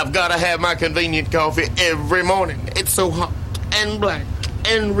 I've got to have my convenient coffee every morning. It's so hot and black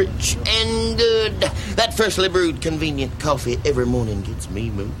and rich and good. That freshly brewed convenient coffee every morning gets me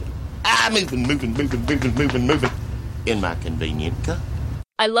moving. I'm moving in my convenient cup.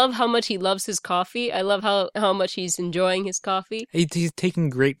 I love how much he loves his coffee. I love how much he's enjoying his coffee. He's taking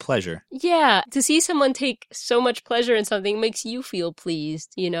great pleasure. Yeah, to see someone take so much pleasure in something makes you feel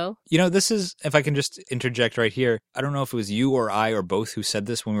pleased, you know? You know, this is, if I can just interject right here, I don't know if it was you or I or both who said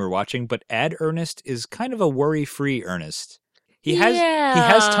this when we were watching, but Ad Ernest is kind of a worry-free Ernest. He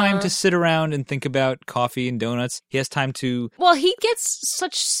has time to sit around and think about coffee and donuts. He has time to... Well, he gets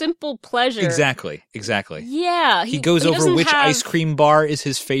such simple pleasure. Exactly. Yeah. He goes over doesn't which have... ice cream bar is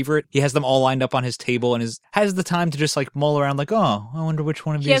his favorite. He has them all lined up on his table and has the time to just like mull around like, oh, I wonder which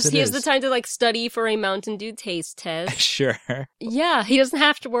one of these it is. He has the time to like study for a Mountain Dew taste test. Sure. Yeah, he doesn't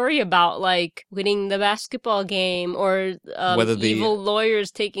have to worry about like winning the basketball game or whether the evil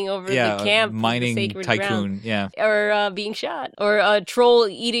lawyers taking over the camp. Mining the sacred tycoon, ground, or being shot. Or a troll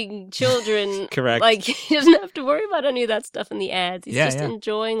eating children. Correct. Like, he doesn't have to worry about any of that stuff in the ads. He's just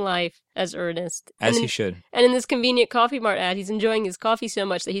enjoying life as Ernest. As he should. And in this convenient coffee mart ad, he's enjoying his coffee so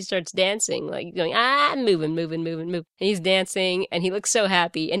much that he starts dancing, like going, moving. And he's dancing, and he looks so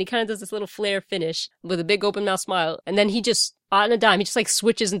happy, and he kind of does this little flare finish with a big open mouth smile, and then he just, on a dime, he just like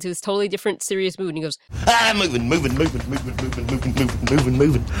switches into this totally different serious mood, and he goes, Moving.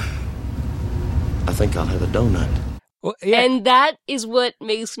 I think I'll have a donut. Well, yeah. And that is what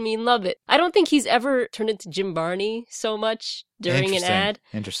makes me love it. I don't think he's ever turned into Jim Barney so much during an ad.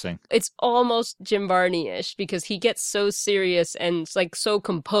 Interesting. It's almost Jim Barney-ish because he gets so serious and like so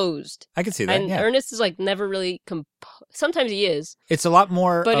composed. I can see that, and Ernest is like never really sometimes he is. It's a lot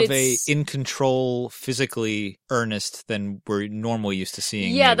more of a in control physically Ernest than we're normally used to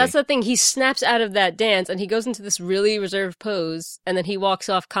seeing. Yeah, maybe. That's the thing. He snaps out of that dance and he goes into this really reserved pose and then he walks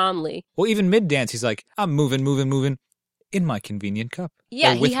off calmly. Well, even mid-dance, he's like, I'm moving in my convenient cup.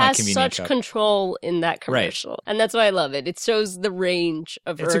 Yeah, he has such control in that commercial. Right. And that's why I love it. It shows the range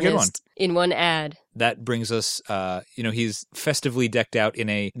of Ernest in one ad. That brings us, he's festively decked out in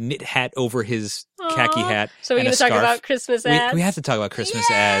a knit hat over his khaki hat. So we're going to talk about Christmas ads? We have to talk about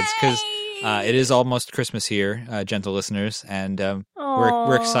Christmas ads because it is almost Christmas here, gentle listeners, and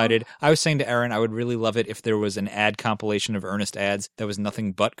we're excited. I was saying to Aaron, I would really love it if there was an ad compilation of Ernest ads that was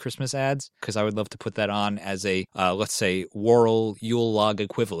nothing but Christmas ads, because I would love to put that on as a, let's say, Worrell Yule log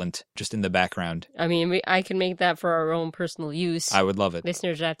equivalent, just in the background. I mean, I can make that for our own personal use. I would love it.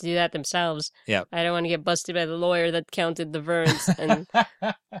 Listeners have to do that themselves. Yeah. I don't want to get busted by the lawyer that counted the Verns.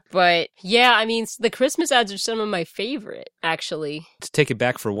 But yeah, I mean, the Christmas ads are some of my favorite, actually. To take it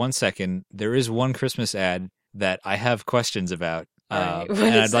back for 1 second, there is one Christmas ad that I have questions about. Right.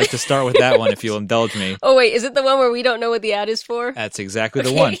 And I'd like to start with that one if you'll indulge me. Oh, wait, is it the one where we don't know what the ad is for? That's exactly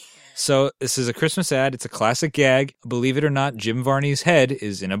the one. So this is a Christmas ad. It's a classic gag. Believe it or not, Jim Varney's head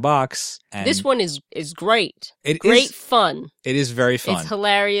is in a box. And this one is great. Great fun. It is very fun. It's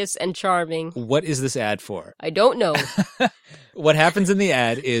hilarious and charming. What is this ad for? I don't know. What happens in the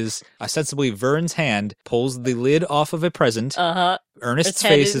ad is ostensibly Vern's hand pulls the lid off of a present. Ernest's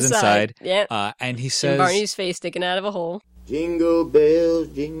face is inside. Yeah. And he says... Jim Varney's face sticking out of a hole. Jingle bells,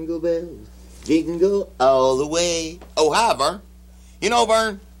 jingle all the way. Oh, hi, Vern. You know,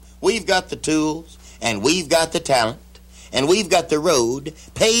 Vern, we've got the tools, and we've got the talent, and we've got the road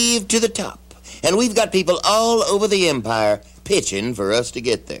paved to the top, and we've got people all over the empire pitching for us to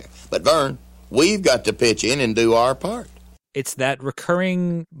get there. But, Vern, we've got to pitch in and do our part. It's that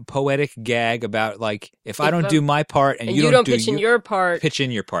recurring poetic gag about, like, if I don't do my part and you don't pitch in your part, pitch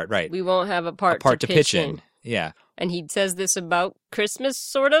in your part, right? We won't have a part to pitch in. Yeah. And he says this about Christmas,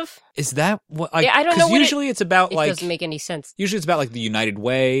 sort of. Is that what? I don't know. Because usually it's about it doesn't make any sense. Usually it's about like the United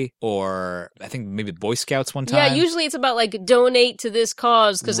Way, or I think maybe Boy Scouts one time. Yeah, usually it's about like donate to this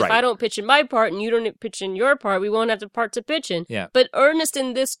cause, because if I don't pitch in my part and you don't pitch in your part, we won't have the part to pitch in. Yeah. But Ernest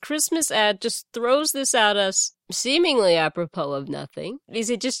in this Christmas ad just throws this at us, seemingly apropos of nothing.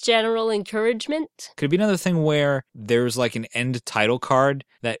 Is it just general encouragement? Could it be another thing where there's like an end title card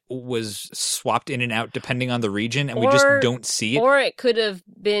that was swapped in and out depending on the region, and we just don't see it? Or it could have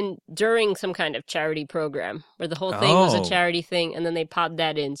been during some kind of charity program where the whole thing was a charity thing, and then they popped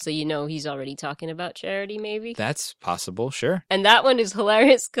that in, so you know he's already talking about charity, maybe? That's possible, sure. And that one is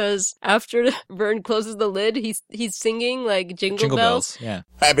hilarious because after Vern closes the lid, he's singing like Jingle Bells. Yeah.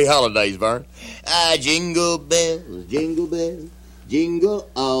 Happy holidays, Vern. Jingle bells, jingle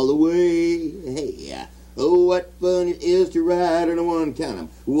all the way. Hey, oh, what fun it is to ride in a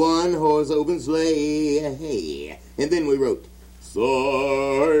one-horse open sleigh. Hey, and then we wrote,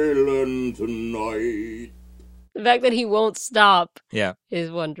 Silent Night. The fact that he won't stop Yeah. is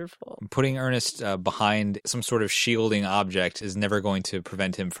wonderful. Putting Ernest behind some sort of shielding object is never going to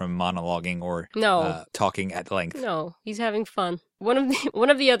prevent him from monologuing or No. talking at length. No, he's having fun. One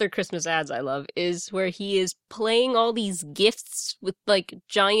of the other Christmas ads I love is where he is playing all these gifts with like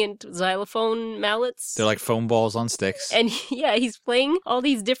giant xylophone mallets. They're like foam balls on sticks. And yeah, he's playing all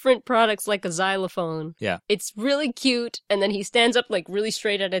these different products like a xylophone. Yeah. It's really cute. And then he stands up like really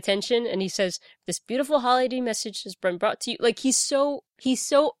straight at attention and he says, "This beautiful holiday message has been brought to you." Like he's so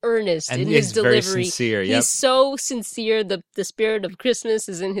earnest And in he's his delivery. very sincere. Yep. He's so sincere. The spirit of Christmas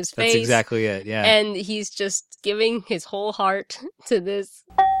is in his face. That's exactly it. Yeah. And he's just giving his whole heart to this.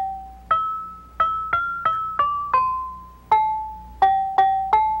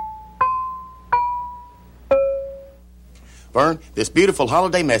 Vern, this beautiful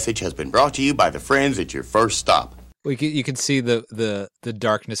holiday message has been brought to you by the friends at your first stop. You can see the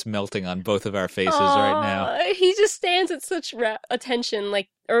darkness melting on both of our faces right now. Aw, he just stands at such attention, like,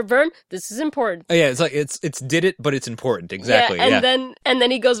 or Vern, this is important. Oh yeah, it's like it's did it, but it's important. Exactly. Yeah, and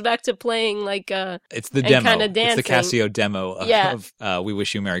then he goes back to playing like it's the and demo. kinda It's the dancing. Casio demo of "We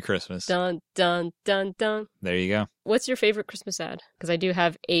Wish You Merry Christmas." dun dun dun dun. There you go. What's your favorite Christmas ad? Because I do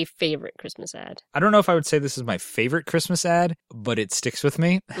have a favorite Christmas ad. I don't know if I would say this is my favorite Christmas ad, but it sticks with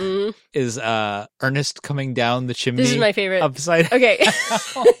me. Mm. Is Ernest coming down the chimney? This is my favorite. Upside. Okay.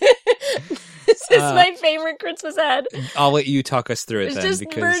 This is my favorite Christmas ad. I'll let you talk us through it It's then, just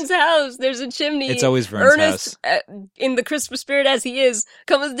because Vern's house. There's a chimney. It's always Vern's Ernest, in the Christmas spirit as he is,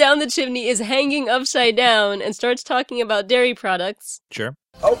 comes down the chimney, is hanging upside down, and starts talking about dairy products. sure.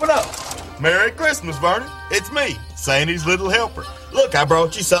 Open up. Merry Christmas, Vernon. It's me, Sandy's little helper. Look, I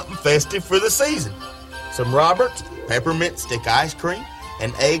brought you something festive for the season. Some Roberts, peppermint stick ice cream,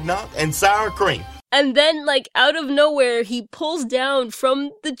 and eggnog, and sour cream. And then, like, out of nowhere, he pulls down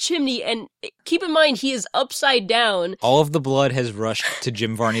from the chimney, and keep in mind, he is upside down. All of the blood has rushed to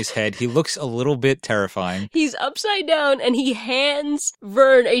Jim Varney's head. He looks a little bit terrifying. He's upside down, and he hands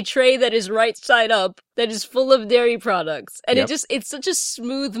Vern a tray that is right side up, that is full of dairy products. And Yep. it's such a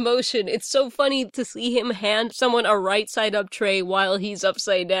smooth motion. It's so funny to see him hand someone a right side up tray while he's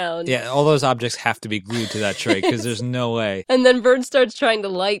upside down. Yeah, all those objects have to be glued to that tray because there's no way. And then Vern starts trying to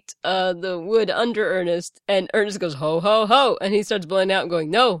light the wood under Ernest, and Ernest goes, "Ho, ho, ho," and he starts blowing out and going,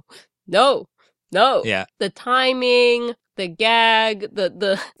 "No, no, no." Yeah. The timing, the gag,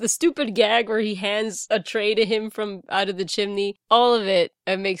 the stupid gag where he hands a tray to him from out of the chimney, all of it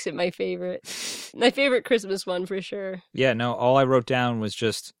makes it my favorite. My favorite Christmas one for sure. Yeah, no, all I wrote down was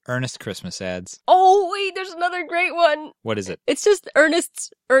just Ernest Christmas ads. Oh, wait, there's another great one. What is it? It's just Ernest's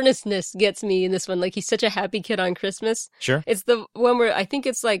earnestness gets me in this one. Like, he's such a happy kid on Christmas. Sure. It's the one where I think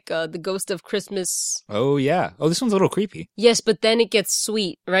it's like the Ghost of Christmas. Oh, yeah. Oh, this one's a little creepy. Yes, but then it gets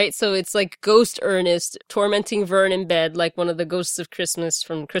sweet, right? So it's like Ghost Ernest tormenting Vern in bed, like one of the ghosts of Christmas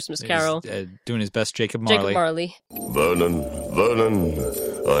from Christmas Carol. He's, doing his best Jacob Marley. Jacob Marley. Vernon,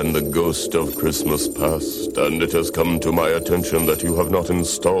 I'm the ghost of Christmas past, and it has come to my attention that you have not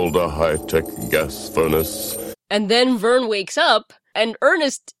installed a high-tech gas furnace. And then Vern wakes up, and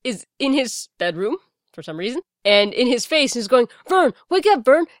Ernest is in his bedroom, for some reason, and in his face is going, "Vern, wake up,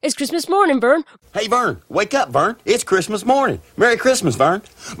 Vern. It's Christmas morning, Vern." Hey, Vern, wake up, Vern. It's Christmas morning. Merry Christmas, Vern.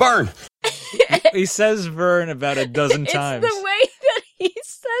 Vern. He says Vern about a dozen times. It's the way that he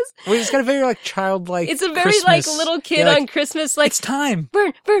says. Well, he's got a very childlike. It's a very Christmas. little kid Yeah, on Christmas, like, it's time.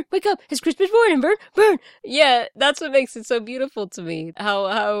 Vern, wake up. It's Christmas morning, Vern. Yeah, that's what makes it so beautiful to me.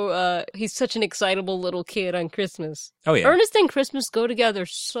 How he's such an excitable little kid on Christmas. Oh yeah. Ernest and Christmas go together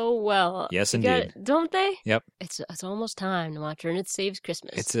so well. Yes, You indeed. don't they? Yep. It's almost time to watch Ernest Saves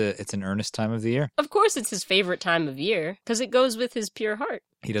Christmas. It's an earnest time of the year. Of course it's his favorite time of year, because it goes with his pure heart.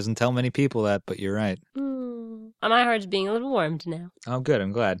 He doesn't tell many people that, but you're right. My heart's being a little warmed now. Oh, good.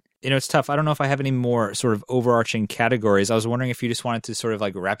 I'm glad. It's tough. I don't know if I have any more sort of overarching categories. I was wondering if you just wanted to sort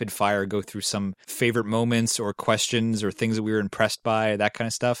of rapid fire go through some favorite moments or questions or things that we were impressed by, that kind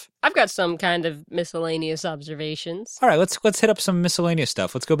of stuff. I've got some kind of miscellaneous observations. All right, let's hit up some miscellaneous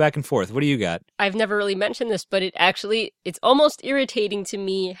stuff. Let's go back and forth. What do you got? I've never really mentioned this, but it's almost irritating to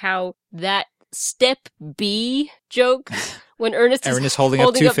me how that step B joke when Ernest is holding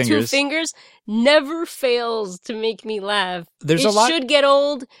up two fingers never fails to make me laugh. There's it a lot. should get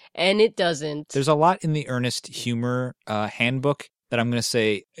old, and it doesn't. There's a lot in the Ernest humor handbook that I'm going to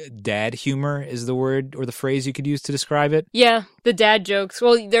say dad humor is the word or the phrase you could use to describe it. Yeah, the dad jokes.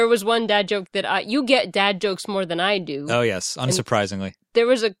 Well, there was one dad joke that you get dad jokes more than I do. Oh, yes, unsurprisingly. There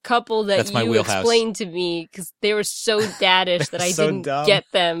was a couple that That's my you wheelhouse. explained to me because they were so daddish that I So didn't dumb. get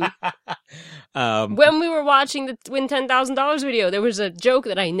them. When we were watching the Win $10,000 video, there was a joke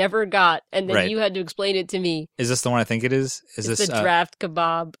that I never got, and then Right. you had to explain it to me. Is this the one I think it is? Is It's this the draft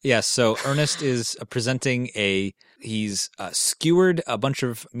kebab. Yes, so Ernest is presenting he's skewered a bunch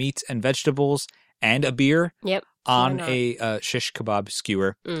of meat and vegetables and a beer Yep. on not? a shish kebab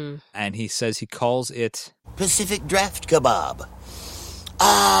skewer. And he says he calls it... Pacific Draft Kebab.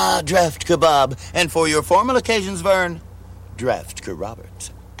 Ah, Draft Kebab. And for your formal occasions, Vern, Draft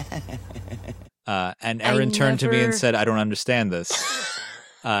Roberts. and Aaron turned to me and never- said, I don't understand this.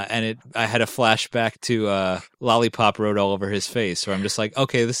 And I had a flashback to Lollipop wrote all over his face, where I'm just like,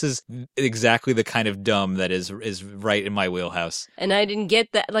 okay, this is exactly the kind of dumb that is right in my wheelhouse. And I didn't get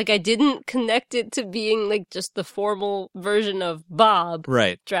that. Like, I didn't connect it to being, like, just the formal version of Bob.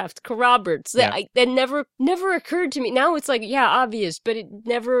 Right. Draft Roberts. Yeah. That never occurred to me. Now it's like, yeah, obvious, but it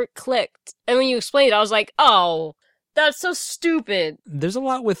never clicked. And when you explained it, I was like, oh, that's so stupid. There's a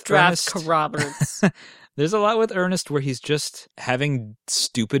lot with Draft Ernest. Roberts. There's a lot with Ernest where he's just having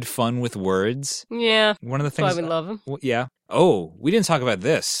stupid fun with words. Yeah. One of the That's why things... we love him. Yeah. Oh, we didn't talk about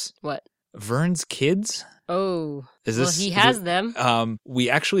this. What? Vern's kids? Oh. Is Well, this? he is has it- them. We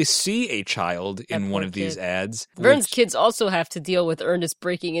actually see a child in That one poor of these kid. ads. Vern's which- kids also have to deal with Ernest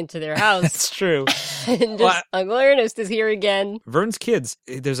breaking into their house. That's true. And just, Well, Uncle Ernest is here again. Vern's kids.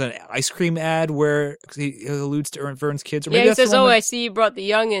 There's an ice cream ad where he alludes to Vern's kids. Or Yeah, maybe he that's the says, one "Oh, where- I see you brought the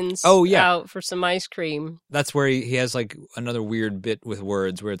youngins Oh, yeah. out for some ice cream." That's where he has like another weird bit with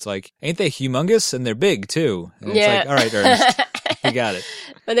words where it's like, ain't they humongous? And they're big too. And Yeah. It's like, all right, Ernest, you got it.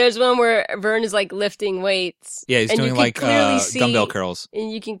 But there's one where Vern is like lifting weights. Yeah, he's and you doing can like clearly see- dumbbell curls.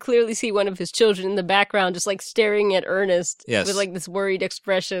 And you can clearly see one of his children in the background just like staring at Ernest Yes. with like this worried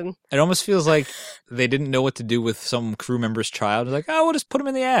expression. It almost feels like they didn't know what to do with some crew member's child. It's like, oh, we'll just put him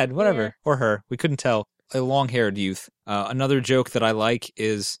in the ad, whatever. Yeah. Or her. We couldn't tell. A long-haired youth. Another joke that I like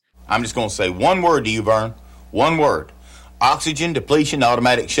is... I'm just going to say one word to you, Vern. One word. Oxygen depletion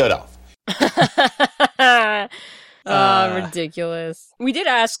automatic shutoff. Ridiculous. We did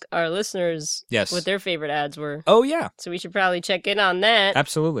ask our listeners Yes. what their favorite ads were. Oh, yeah. So we should probably check in on that.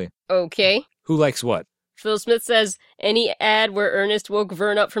 Absolutely. Okay. Who likes what? Phil Smith says, any ad where Ernest woke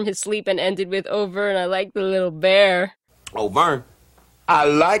Vern up from his sleep and ended with, "Oh, Vern, I like the little bear." Oh, Vern, I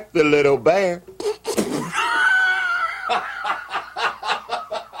like the little bear.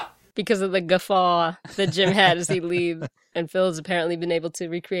 Because of the guffaw that Jim had as he leaves. And Phil has apparently been able to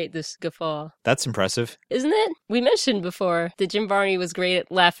recreate this guffaw. That's impressive. Isn't it? We mentioned before that Jim Varney was great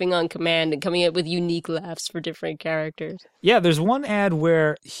at laughing on command and coming up with unique laughs for different characters. Yeah, there's one ad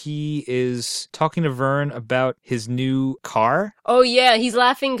where he is talking to Vern about his new car. Oh, yeah, he's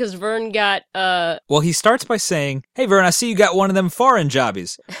laughing because Vern got, Well, he starts by saying, "Hey, Vern, I see you got one of them foreign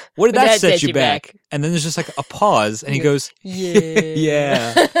jobbies. What did But that set you back?" And then there's just like a pause, and he goes, yeah.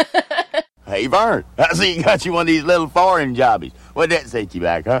 "Yeah." Hey, Vern, I see you got you one of these little foreign jobbies. What'd that set you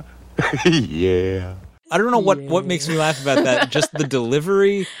back, huh? Yeah. I don't know what makes me laugh about that. Just the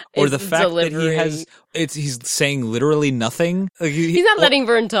delivery, or It's the the fact that he delivery. has. He's saying literally nothing. Like He's not letting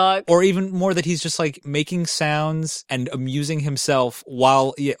Vern talk. Or even more that he's just like making sounds and amusing himself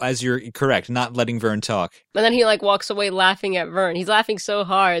while, as you're correct, not letting Vern talk. And then he like walks away laughing at Vern. He's laughing so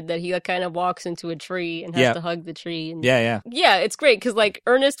hard that he like kind of walks into a tree and has Yeah. to hug the tree. And Yeah. it's great because like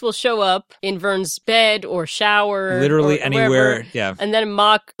Ernest will show up in Vern's bed or shower, Literally or anywhere. wherever, Yeah. and then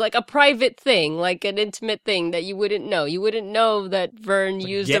mock like a private thing, like an intimate thing that you wouldn't know. You wouldn't know that Vern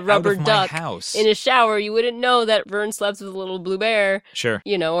used Get a rubber out of my duck house. in his shower. You wouldn't know that Vern slept with a little blue bear. Sure.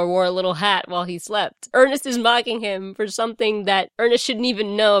 You know, or wore a little hat while he slept. Ernest is mocking him for something that Ernest shouldn't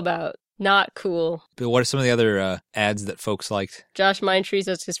even know about. Not cool. But what are some of the other ads that folks liked? Josh Mindtree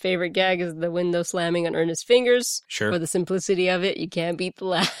says his favorite gag is the window slamming on Ernest's fingers. Sure. For the simplicity of it, you can't beat the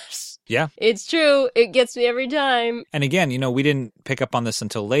laughs. Yeah. It's true. It gets me every time. And again, we didn't pick up on this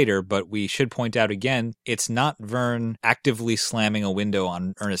until later, but we should point out again, it's not Vern actively slamming a window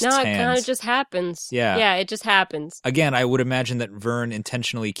on Ernest's No, it hands. kind of just happens. Yeah. Yeah, it just happens. Again, I would imagine that Vern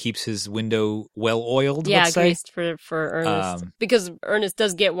intentionally keeps his window well oiled. Yeah, let's say. greased for Ernest. Because Ernest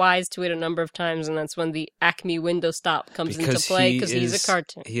does get wise to it a number of times, and that's when the Acme window stop comes into play because he's a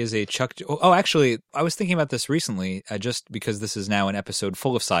cartoon. He is a Chuck. Oh, actually, I was thinking about this recently, just because this is now an episode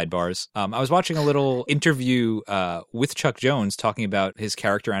full of sidebars. animals. I was watching a little interview with Chuck Jones talking about his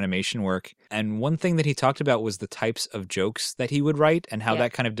character animation work. And one thing that he talked about was the types of jokes that he would write and how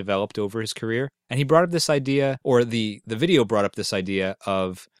that kind of developed over his career. And he brought up this idea, or the video brought up this idea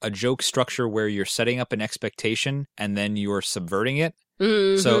of a joke structure where you're setting up an expectation and then you're subverting it.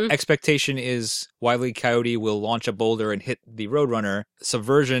 Mm-hmm. So expectation is Wile E. Coyote will launch a boulder and hit the Roadrunner.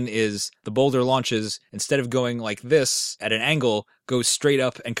 Subversion is the boulder launches, instead of going like this at an angle, goes straight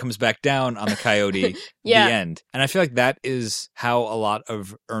up and comes back down on the coyote. Yeah. The end. And I feel like that is how a lot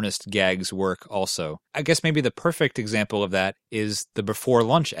of Ernest gags work also. I guess maybe the perfect example of that is the before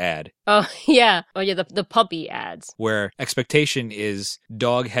lunch ad, Oh, yeah. Oh, yeah, the puppy ads. where expectation is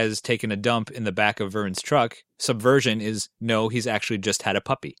dog has taken a dump in the back of Vern's truck. Subversion is no, he's actually just had a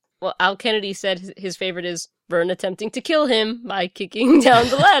puppy. Well, Al Kennedy said his favorite is Vern attempting to kill him by kicking down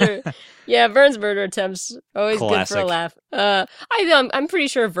the ladder. Yeah, Vern's murder attempts always good for a Classic. laugh. I'm pretty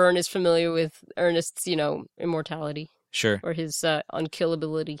sure Vern is familiar with Ernest's, immortality Sure. or his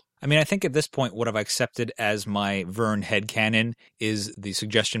unkillability. I mean, I think at this point, what I've accepted as my Vern headcanon is the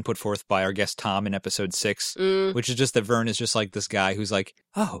suggestion put forth by our guest Tom in episode 6, which is just that Vern is just like this guy who's like,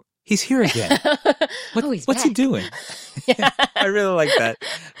 oh, he's here again. He's What's he back. doing? I really like that.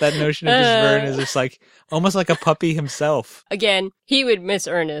 That notion of just Vern is just like almost like a puppy himself. Again, he would miss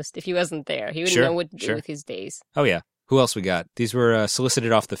Ernest if he wasn't there. He wouldn't Sure, know what to do sure. with his days. Oh, yeah. Who else we got? These were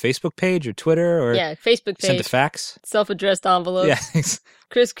solicited off the Facebook page or Twitter or Yeah, Facebook sent to page, fax? self-addressed envelopes. Yeah,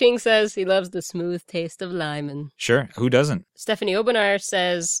 Chris King says he loves the smooth taste of lyman. sure. Who doesn't? Stephanie Obenar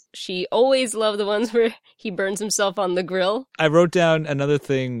says she always loved the ones where he burns himself on the grill. I wrote down another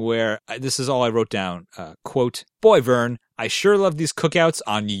thing where this is all I wrote down. Quote, boy, Vern, I sure love these cookouts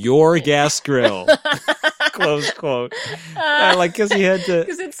on your gas grill. Close quote. I like because he had to.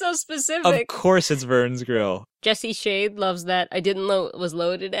 Because it's so Of specific. course, it's Vern's grill. Jesse Shade loves that I didn't know it was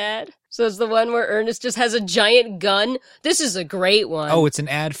loaded ad. So it's the one where Ernest just has a giant gun. This is a great one. Oh, it's an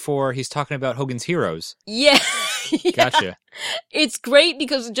ad for. He's talking about Hogan's Heroes. yeah. Yeah. Gotcha. It's great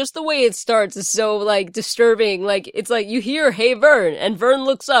because just the way it starts is so, disturbing. It's like you hear, hey, Vern, and Vern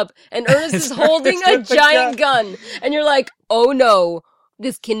looks up, and Ernest is holding a with the giant gun. And you're like, oh no,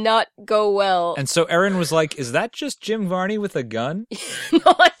 this cannot go well. And so Erin was like, "Is that just Jim Varney with a gun?" No,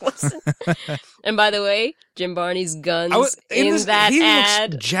 I wasn't. And by the way, Jim Barney's guns in that he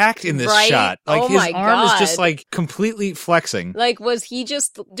ad. looks jacked in this right? shot. Like Oh his my arm is just God. like completely flexing. Was he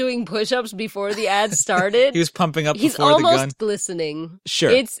just doing push-ups before the ad started? He was pumping up He's before the almost gun. glistening.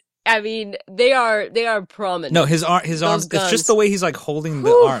 Sure. They are prominent. No, his arm. It's Those just guns. the way he's like holding the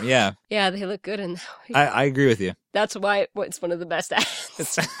Whew. arm. Yeah, Yeah, they look good in that. I agree with you. That's why it's one of the best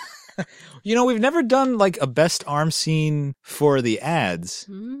ads. We've never done like a best arm scene for the ads.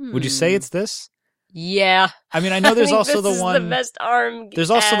 Would you say it's this? Yeah. I mean, I know there's think also this the is one. the best arm. There's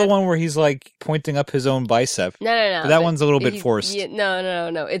also the ad. one where he's like pointing up his own bicep. No. But that one's a little bit he- forced. Yeah,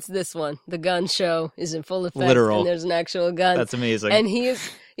 no. It's this one. The gun show is in full effect. Literal. And there's an actual gun. That's amazing. And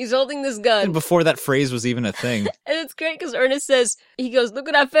he's holding this gun. And before that phrase was even a thing. And it's great because Ernest says, he goes, look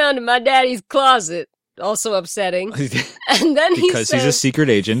what I found in my daddy's closet. Also upsetting. And then he Because says, he's a secret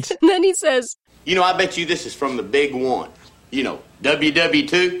agent. and then he says, I bet you this is from the big one.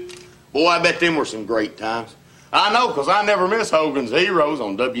 WW2. Boy, I bet them were some great times. I know, because I never miss Hogan's Heroes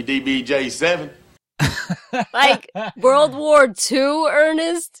on WDBJ7. World War II,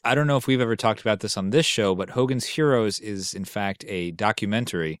 Ernest? I don't know if we've ever talked about this on this show, but Hogan's Heroes is, in fact, a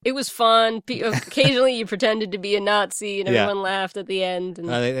documentary. It was fun. Occasionally you pretended to be a Nazi and Yeah. everyone laughed at the end. And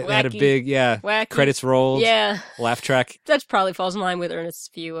They wacky, had a big, wacky. credits rolled, Yeah. laugh track. That probably falls in line with Ernest's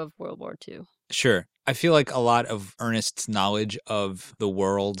view of World War II. Sure. I feel like a lot of Ernest's knowledge of the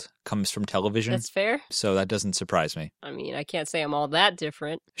world comes from television, That's fair. so that doesn't surprise me. I mean, I can't say I'm all that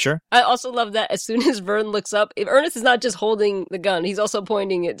different. Sure. I also love that as soon as Vern looks up, if Ernest is not just holding the gun, he's also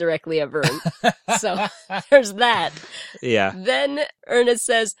pointing it directly at Vern. So there's that. Yeah. Then Ernest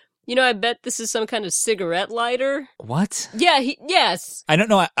says, I bet this is some kind of cigarette lighter. What? Yeah, yes. I don't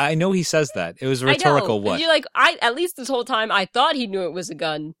know. I know he says that. It was a I know. rhetorical what? You're like, at least this whole time I thought he knew it was a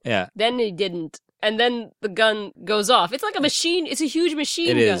gun. Yeah. Then he didn't. And then the gun goes off. It's like a machine. It's a huge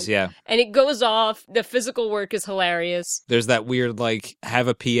machine It gun. is, yeah. And it goes off. The physical work is hilarious. There's that weird, have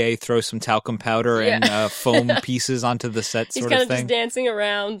a PA throw some talcum powder Yeah. and foam pieces onto the set He's sort kind of of thing. just dancing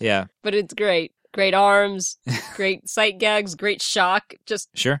around. Yeah. But it's great. Great arms, great sight gags, great shock just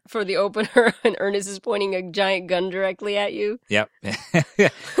Sure. for the opener. And Ernest is pointing a giant gun directly at you. Yep.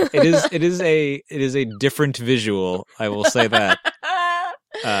 It is a different visual, I will say that.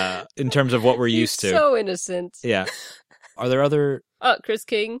 In terms of what we're used to. So innocent. Yeah. Are there other Oh, Chris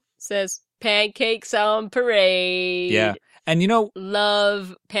King says, pancakes on parade. Yeah. And you know,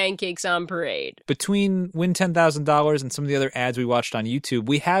 Love Pancakes on Parade. between Win $10,000 and some of the other ads we watched on YouTube,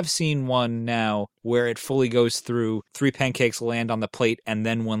 we have seen one now where it fully goes through 3 pancakes land on the plate and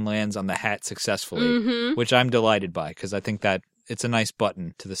then one lands on the hat successfully, which I'm delighted by because I think that it's a nice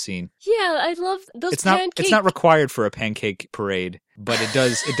button to the scene. Yeah, I love those It's pancakes. not required for a pancake parade, but it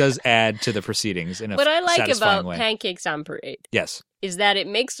does add to the proceedings in a What I like satisfying about way. Pancakes on Parade Yes. is that it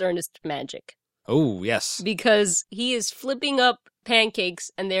makes Ernest magic. Oh, yes. Because he is flipping up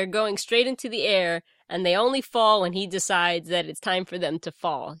pancakes and they're going straight into the air and they only fall when he decides that it's time for them to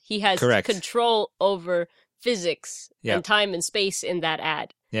fall. He has Correct. control over physics Yep. and time and space in that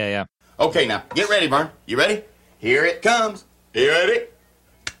ad. Yeah, yeah. Okay, now, get ready, Vern. You ready? Here it comes. You ready?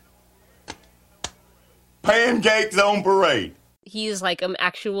 Pancakes on Parade. He's like an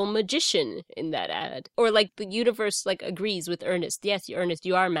actual magician in that ad. Or like the universe like agrees with Ernest. Yes, Ernest,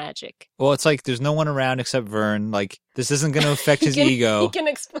 you are magic. Well, it's like there's no one around except Vern. Like, this isn't going to affect his ego.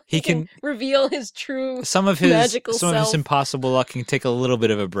 He can reveal his true Some of his magical self. impossible luck can take a little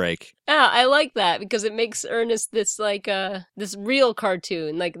bit of a break. Yeah, I like that because it makes Ernest this like this real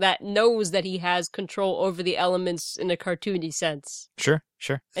cartoon, like that knows that he has control over the elements in a cartoony sense. Sure.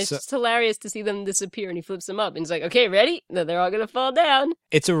 It's So, just hilarious to see them disappear and he flips them up and he's like, okay, ready? No, they're all going to fall down.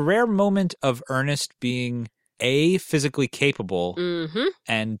 it's a rare moment of Ernest being A, physically capable, Mm-hmm.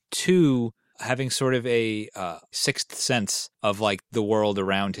 and 2, having sort of a sixth sense of like the world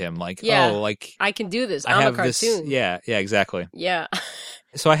around him. Like, Yeah. oh, like I can do this. I I'm have a cartoon. this. Yeah, exactly. Yeah.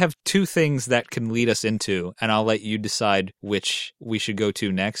 So I have 2 things that can lead us into, and I'll let you decide which we should go to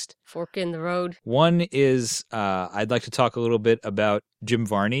next. Fork in the road. One is I'd like to talk a little bit about Jim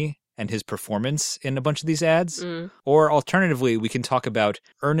Varney and his performance in a bunch of these ads. Or alternatively, we can talk about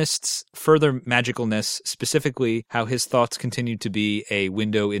Ernest's further magicalness, specifically how his thoughts continue to be a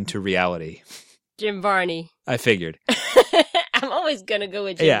window into reality. Jim Varney. I figured. I'm always going to go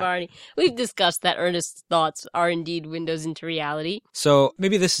with Jim Yeah. Varney. We've discussed that Ernest's thoughts are indeed windows into reality. So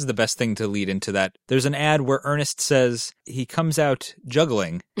maybe this is the best thing to lead into that. There's an ad where Ernest says he comes out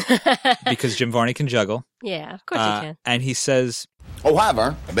juggling because Jim Varney can juggle. Yeah, of course you can. And he says, Oh, hi,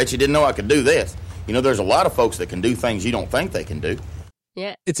 Vern. I bet you didn't know I could do this. You know, there's a lot of folks that can do things you don't think they can do.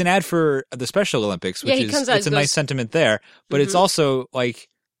 Yeah. it's an ad for the Special Olympics, Yeah, which he is comes out it's a and nice goes- sentiment there, but it's Mhm. also like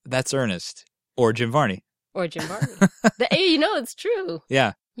that's Ernest or Jim Varney. Or Jim Varney. You know, it's true.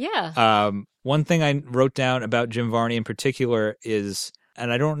 Yeah. Yeah. One thing I wrote down about Jim Varney in particular is,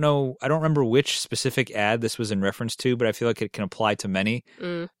 and I don't remember which specific ad this was in reference to, but I feel like it can apply to many.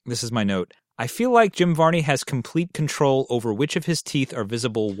 This is my note. I feel like Jim Varney has complete control over which of his teeth are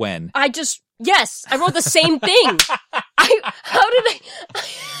visible when. Yes, I wrote the same thing.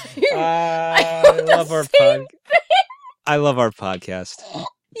 I love our podcast.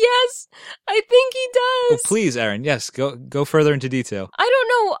 Yes, I think he Oh, does. please, Aaron. Yes, go further into detail. I don't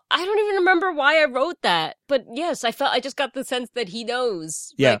know. I don't even remember why I wrote that. But yes, I just got the sense that he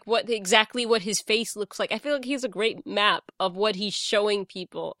knows. Yeah. Like exactly what his face looks like. I feel like he has a great map of what he's showing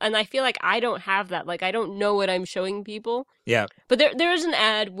people. And I feel like I don't have that. Like I don't know what I'm showing people. Yeah, But there is an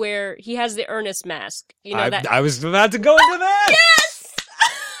ad where he has the Ernest mask. You know that. I was about to go into that. Yes!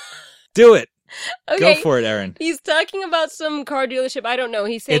 Do it. Okay. Go for it, Aaron. He's talking about some car dealership. I don't know.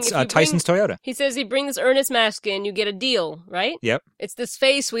 He's saying It's if you Tyson's Toyota. He says he brings Ernest mask in, you get a deal, right? Yep. It's this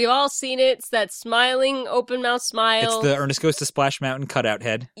face. We've all seen it. It's that smiling, open mouth smile. It's the Ernest Goes to Splash Mountain cutout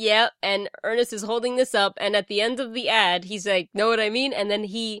head. Yeah, and Ernest is holding this up, and at the end of the ad, he's like, know what I mean? And then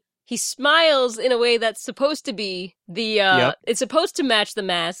he smiles in a way that's supposed to be it's supposed to match the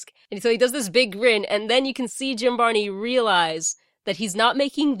mask. And so he does this big grin, and then you can see Jim Varney realize that he's not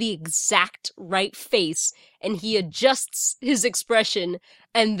making the exact right face, and he adjusts his expression,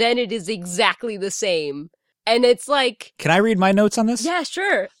 and then it is exactly the same. And it's like, Can I read my notes on this? yeah,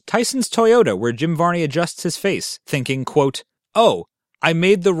 sure. Tyson's Toyota, where Jim Varney adjusts his face, thinking, quote, "Oh, I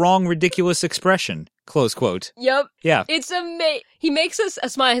made the wrong ridiculous expression," close quote. Yep. Yeah. It's amazing. He makes us a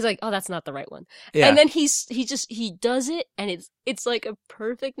smile. He's like, "Oh, that's not the right one." Yeah. And then he does it, and it's like a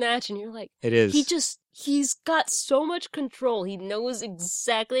perfect match. And you're like, It is. he's got so much control. He knows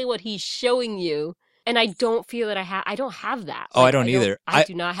exactly what he's showing you. And I don't feel that I don't have that. Oh, Like, I don't either. I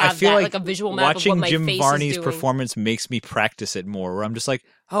do not have feel that, like a visual map of watching what my Jim face Varney's is doing. performance makes me practice it more, where I'm just like,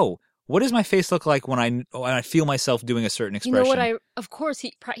 oh, what does my face look like when I feel myself doing a certain You expression? know what? Of course,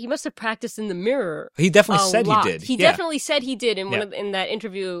 he must have practiced in the mirror. He definitely a said lot. he did. He Yeah. definitely said he did in Yeah. in that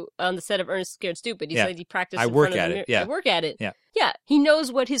interview on the set of Ernest Scared Stupid. He Yeah. said he practiced. I in work front of at the it, mirror. yeah. I work at it. Yeah. Yeah. He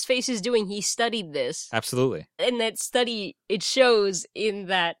knows what his face is doing. He studied this. Absolutely. And that study, it shows in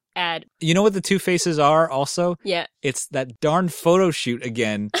that ad. You know what the two faces are also? Yeah. It's that darn photo shoot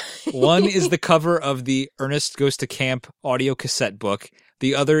again. One is the cover of the Ernest Goes to Camp audio cassette book.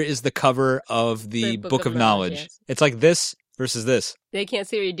 The other is the cover of the Book of Knowledge. Yes. It's like this versus this. They can't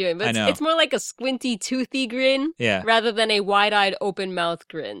see what you're doing, but I know. it's more like a squinty, toothy grin Yeah. rather than a wide-eyed, open-mouth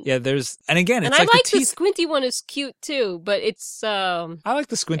grin. Yeah, and again, it's and I like the the teeth. squinty one is cute too, but it's I like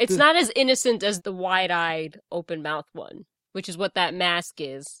the squint. it's not as innocent as the wide-eyed, open-mouth one, which is what that mask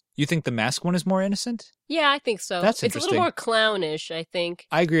is. You think the mask one is more innocent? Yeah, I think so. That's It's a little interesting. more clownish, I think.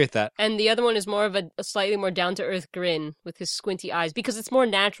 I agree with that. And the other one is more of a slightly more down-to-earth grin with his squinty eyes, because it's more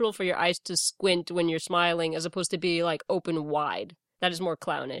natural for your eyes to squint when you're smiling as opposed to be like open wide. That is more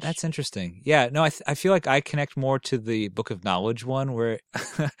clownish. That's interesting. Yeah, no, I feel like I connect more to the Book of Knowledge one where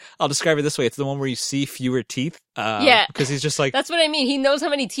I'll describe it this way. It's the one where you see fewer teeth. Yeah. Because he's just like, That's what I mean. He knows how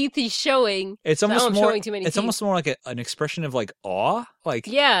many teeth he's showing. it's Oh, almost I'm more, showing too many it's teeth. almost more like an expression of like awe. Like,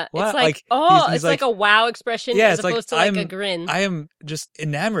 Yeah, what? it's like, he's it's like a wow expression Yeah, as it's like, opposed to like a I'm- grin. I am just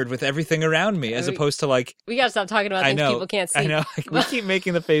enamored with everything around me as We- opposed to like, We gotta stop talking about I things know, people can't see. I know. Like, we keep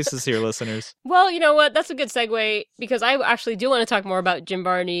making the faces here, listeners. Well, you know what? That's a good segue because I actually do want to talk more about Jim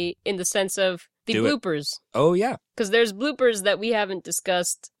Varney in the sense of the Do it. bloopers. Oh, yeah. Because there's bloopers that we haven't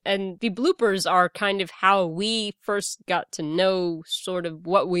discussed, and the bloopers are kind of how we first got to know sort of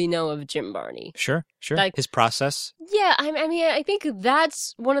what we know of Jim Varney. Sure. Like- His process. Yeah, I mean, I think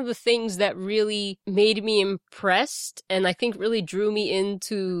that's one of the things that really made me impressed, and I think really drew me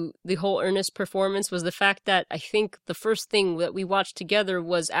into the whole Ernest performance was the fact that I think the first thing that we watched together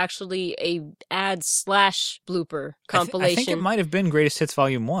was actually a ad/blooper compilation. I think it might have been Greatest Hits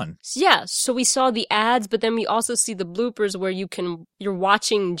Volume 1. Yeah, so we saw the ads, but then we also see the bloopers where you're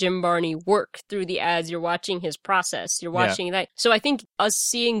watching Jim Varney work through the ads, you're watching his process, you're Yeah. watching that. So I think us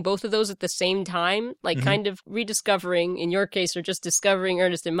seeing both of those at the same time, like Mhm. kind of rediscovering, in your case, or just discovering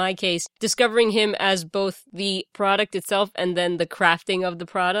Ernest in my case, discovering him as both the product itself and then the crafting of the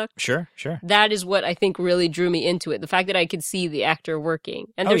product. Sure. That is what I think really drew me into it. The fact that I could see the actor working.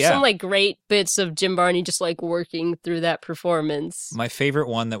 And Oh, there's yeah. some like great bits of Jim Varney just like working through that performance. My favorite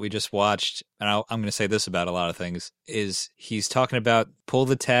one that we just watched, and I'm going to say this about a lot of things, is he's talking about pull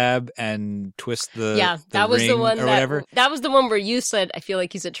the tab and twist the that was the ring one or whatever. that was the one where you said I feel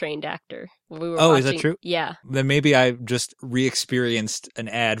like he's a trained actor. When we were Oh, is that watching- true? Yeah. Then maybe I just re-experienced an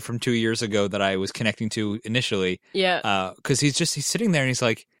ad from 2 years ago that I was connecting to initially. Yeah. Because he's sitting there and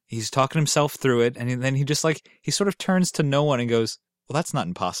he's talking himself through it, and then he sort of turns to no one and goes, "Well, that's not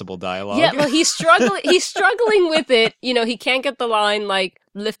impossible dialogue." Yeah, well, he's struggling. He's struggling with it. You know, he can't get the line like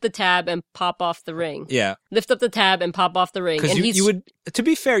 "lift the tab and pop off the ring." Yeah. Lift up the tab and pop off the ring. Because And you would, to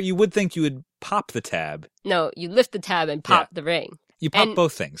be fair, you would think you would pop the tab. no, you lift the tab and pop the ring. You pop And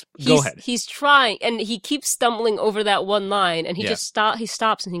both things. Go ahead. He's trying, and he keeps stumbling over that one line, and he Yeah. he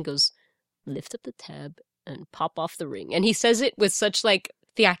stops and he goes, "Lift up the tab and pop off the ring," and he says it with such like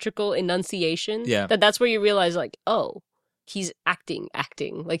theatrical enunciation. Yeah. That's where you realize like, oh. He's acting.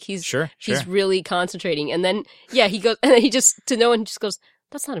 Like he's Sure. he's really concentrating. And then he goes and then he just to no one just goes,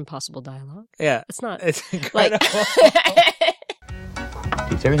 "That's not impossible dialogue. Yeah. It's not." It's Like incredible.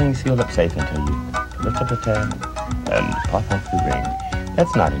 Keeps everything sealed up safe until you lift up the tab and pop off the ring.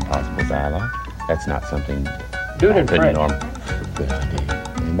 That's not impossible dialogue. That's not something Do it in French. Good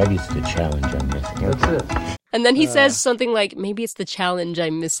idea. Maybe it's the challenge I'm missing. That's it. And then he says something like, "Maybe it's the challenge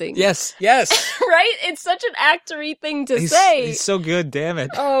I'm missing." Yes. Right? It's such an actory thing to say. He's so good, damn it.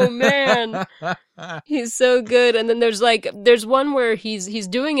 Oh man. He's so good. And then there's one where he's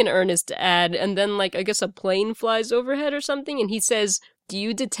doing an Ernest ad, and then like I guess a plane flies overhead or something, and he says, "Do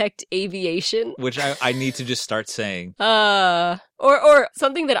you detect aviation?" Which I need to just start saying. Or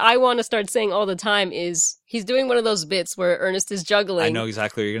something that I want to start saying all the time is he's doing one of those bits where Ernest is juggling. I know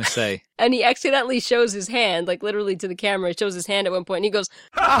exactly what you're going to say. And he accidentally shows his hand, like literally to the camera. He shows his hand at one point, and he goes,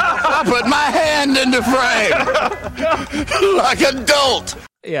 I put my hand in the frame like a dolt.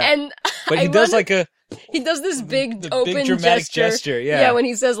 Yeah. and But I he does wonder- like he does this big the open big dramatic gesture, yeah. when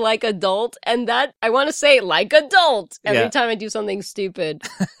he says like adult, and that I want to say like adult every Yeah. time I do something stupid.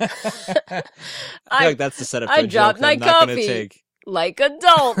 I feel like that's the setup to I a joke dropped that my I'm not going coffee. to take. Like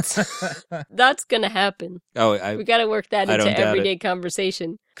adult. That's gonna happen. Oh, We gotta work that I into don't doubt everyday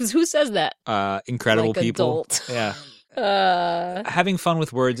conversation. Because who says that? incredible Like people. adult. Yeah. Having fun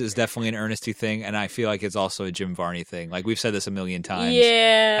with words is definitely an Ernesty thing, and I feel like it's also a Jim Varney thing. Like, we've said this a million times.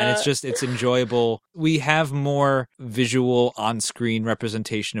 Yeah. And it's enjoyable. We have more visual on-screen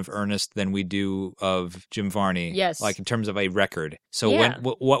representation of Ernest than we do of Jim Varney. Yes. Like, in terms of a record. So Yeah.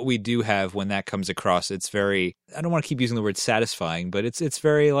 what we do have when that comes across, it's very, I don't want to keep using the word satisfying, but it's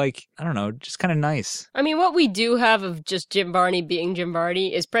very, like, I don't know, just kind of nice. I mean, what we do have of just Jim Varney being Jim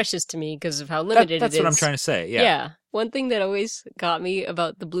Varney is precious to me because of how limited it is. That's what I'm trying to say. Yeah. One thing that always got me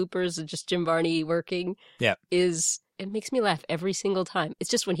about the bloopers of just Jim Varney working is it makes me laugh every single time. It's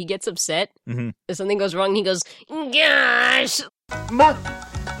just when he gets upset, if something goes wrong, he goes, gosh!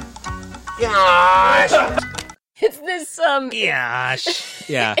 Gosh! It's this, Gosh.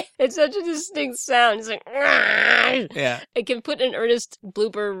 Yeah. it's such a distinct sound. It's like, gosh! Yeah. I can put an Ernest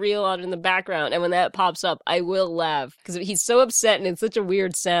blooper reel on in the background, and when that pops up, I will laugh because he's so upset and it's such a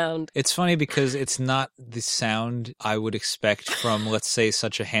weird sound. It's funny because it's not the sound I would expect from, let's say,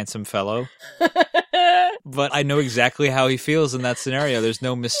 such a handsome fellow. But I know exactly how he feels in that scenario. There's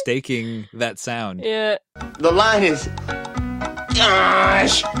no mistaking that sound. Yeah. The line is,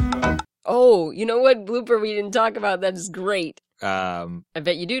 gosh! Oh, you know what blooper we didn't talk about that is great? I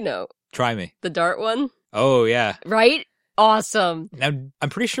bet you do know. Try me. The dart one? Oh, yeah. Right? Awesome. Now, I'm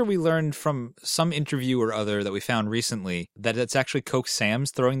pretty sure we learned from some interview or other that we found recently that it's actually Coke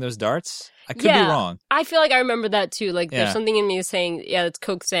Sam's throwing those darts. I could be wrong. I feel like I remember that too. Like, Yeah. there's something in me saying, yeah, it's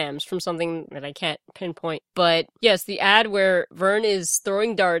Coke Sam's from something that I can't pinpoint. But yes, the ad where Vern is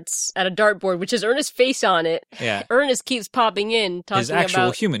throwing darts at a dartboard, which has Ernest's face on it. Yeah. Ernest keeps popping in, talking His actual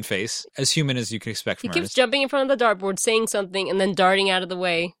about... human face, as human as you can expect He from keeps Ernest. jumping in front of the dartboard, saying something, and then darting out of the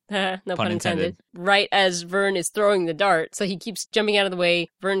way. No pun intended. Right as Vern is throwing the dart. So he keeps jumping out of the way.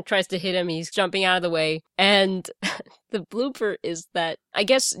 Vern tries to hit him. He's jumping out of the way. And the blooper is that, I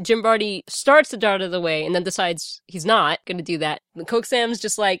guess Jim Varney starts to dart out of the way and then decides he's not going to do that. The Coke Sam's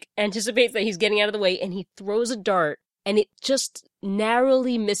just like anticipates that he's getting out of the way and he throws a dart and it just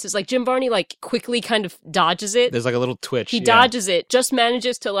narrowly misses. Like, Jim Varney, like, quickly kind of dodges it. There's like a little twitch. He dodges it, just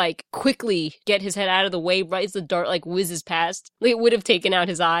manages to, like, quickly get his head out of the way right as the dart, like, whizzes past. Like, it would have taken out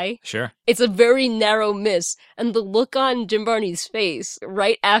his eye. Sure. It's a very narrow miss. And the look on Jim Varney's face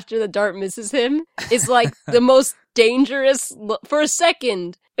right after the dart misses him is, like, the most dangerous look. For a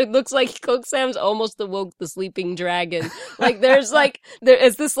second, it looks like Coke Sam's almost awoke the sleeping dragon. Like, there is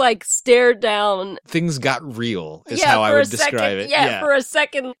this, like, stare down. Things got real, is how I would describe it. Yeah, for a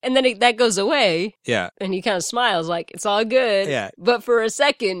second. And then that goes away. Yeah. And he kind of smiles like, it's all good. Yeah. But for a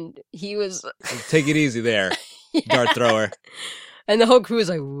second, he was... Take it easy there, dart thrower. And the whole crew was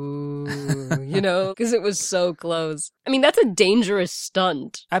like, ooh, you know, because it was so close. I mean, that's a dangerous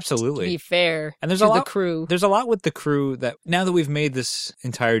stunt. Absolutely. To be fair, and there's to a lot, the crew. There's a lot with the crew that now that we've made this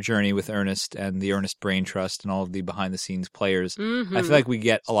entire journey with Ernest and the Ernest Brain Trust and all of the behind the scenes players, I feel like we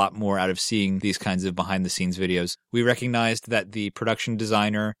get a lot more out of seeing these kinds of behind the scenes videos. We recognized that the production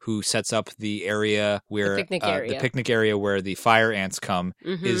designer who sets up the area where the picnic area where the fire ants come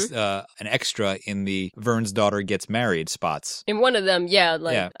is an extra in the Vern's daughter gets married spots. In one of them,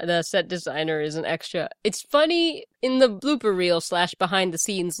 the set designer is an extra. It's funny in the blooper reel / behind the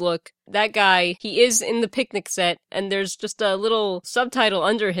scenes look. That guy, he is in the picnic set, and there's just a little subtitle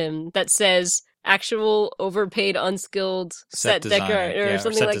under him that says actual overpaid unskilled set decorator or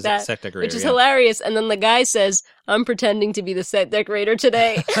something like that, set decorator, which is hilarious. And then the guy says, I'm pretending to be the set decorator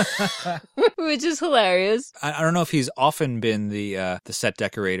today, which is hilarious. I don't know if he's often been the set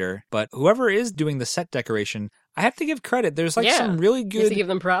decorator, but whoever is doing the set decoration, I have to give credit. There's some really good... You have to give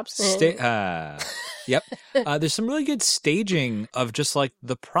them props. Yep. There's some really good staging of just like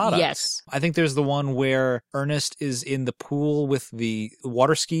the products. Yes. I think there's the one where Ernest is in the pool with the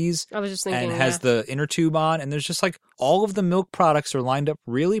water skis. I was just thinking. And has the inner tube on. And there's just like all of the milk products are lined up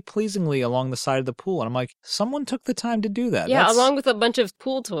really pleasingly along the side of the pool. And I'm like, someone took the time to do that. Yeah, along with a bunch of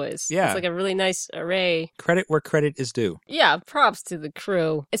pool toys. Yeah. It's like a really nice array. Credit where credit is due. Yeah, props to the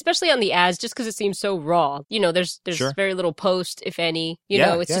crew. Especially on the ads, just because it seems so raw. You know, there's very little post, if any. You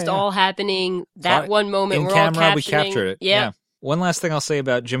know, it's just all happening that one moment. In we're camera, all we captured it. Yeah. One last thing I'll say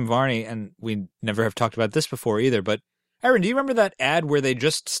about Jim Varney, and we never have talked about this before either, but Erin, do you remember that ad where they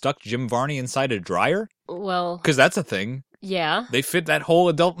just stuck Jim Varney inside a dryer? Well... Because that's a thing. Yeah. They fit that whole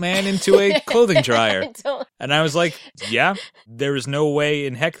adult man into a clothing dryer. And I was like, yeah, there was no way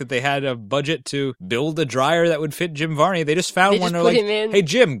in heck that they had a budget to build a dryer that would fit Jim Varney. They just found one. They're like, hey,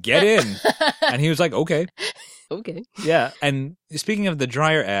 Jim, get in. And he was like, okay. Okay. Yeah. And speaking of the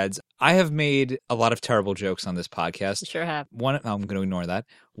dryer ads, I have made a lot of terrible jokes on this podcast. Sure have. I'm going to ignore that.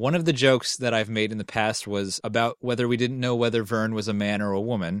 One of the jokes that I've made in the past was about whether we didn't know whether Vern was a man or a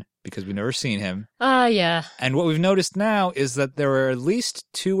woman because we've never seen him. Yeah. And what we've noticed now is that there are at least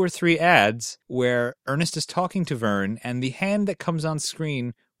 2 or 3 ads where Ernest is talking to Vern, and the hand that comes on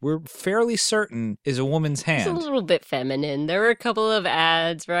screen we're fairly certain is a woman's hand. It's a little bit feminine. There were a couple of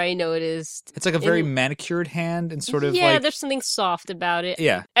ads where I noticed. It's like a very manicured hand and sort of yeah, like... there's something soft about it.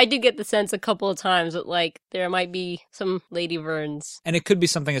 Yeah. I did get the sense a couple of times that, like, there might be some Lady Verns. And it could be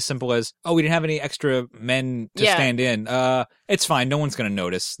something as simple as, oh, we didn't have any extra men to stand in. It's fine. No one's going to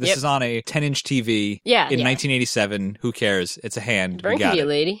notice. This is on a 10-inch TV in 1987. Who cares? It's a hand. Vern can be a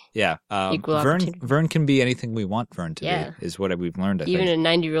lady. Yeah. Vern can be anything we want Vern to be, is what we've learned, I think. Even a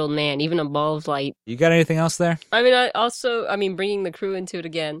 90-year-old man, even a ball of light. You got anything else there? I mean, bringing the crew into it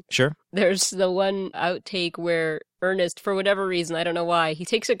again. Sure. There's the one outtake where Ernest, for whatever reason, I don't know why, he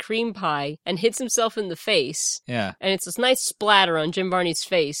takes a cream pie and hits himself in the face. Yeah. And it's this nice splatter on Jim Varney's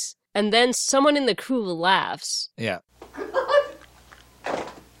face. And then someone in the crew laughs. Yeah.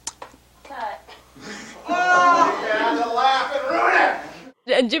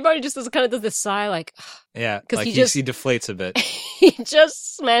 And Jim Varney just does this sigh, like... Yeah, because he deflates a bit. He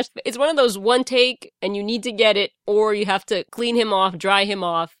just smashed... It's one of those one take, and you need to get it, or you have to clean him off, dry him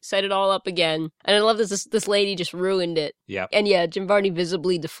off, set it all up again. And I love this lady just ruined it. Yeah. And yeah, Jim Varney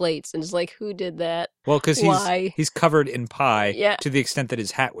visibly deflates, and it's like, who did that? Well, because he's covered in pie to the extent that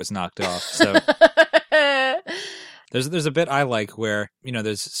his hat was knocked off, so... There's a bit I like where,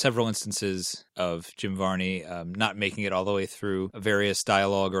 there's several instances of Jim Varney not making it all the way through various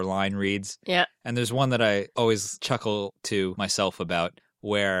dialogue or line reads. Yeah. And there's one that I always chuckle to myself about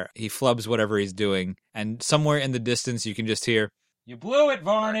where he flubs whatever he's doing, and somewhere in the distance you can just hear, "You blew it,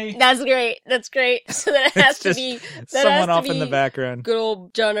 Varney." That's great. So that has to be someone off in the background. Good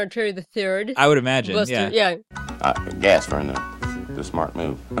old John Arturo III. I would imagine. Buster. Yeah. Gas, Vern, the smart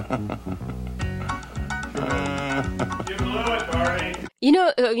move. You blew it,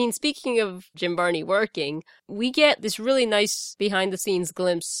 Barney. Speaking of Jim Varney working, we get this really nice behind-the-scenes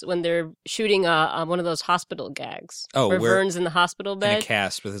glimpse when they're shooting one of those hospital gags. Oh, where Vern's in the hospital bed. In a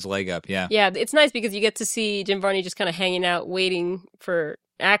cast with his leg up, yeah. Yeah, it's nice because you get to see Jim Varney just kind of hanging out, waiting for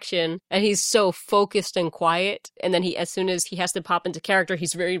action, and he's so focused and quiet, and then as soon as he has to pop into character,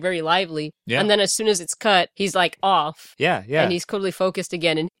 he's very, very lively. Yeah. And then as soon as it's cut, he's like off. Yeah. And he's totally focused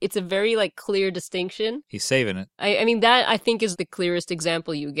again, and it's a very clear distinction. He's saving it. I mean, that I think is the clearest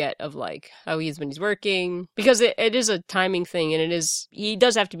example you get of how he is when he's working, because it is a timing thing, and he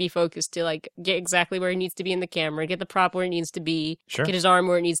does have to be focused to get exactly where he needs to be in the camera, get the prop where it needs to be, sure. Get his arm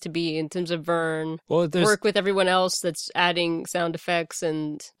where it needs to be in terms of Vern, work with everyone else that's adding sound effects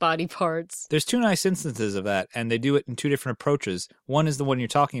and body parts. There's 2 nice instances of that, and they do it in 2 different approaches. One is the one you're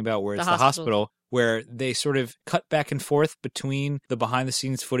talking about where it's the hospital, where they sort of cut back and forth between the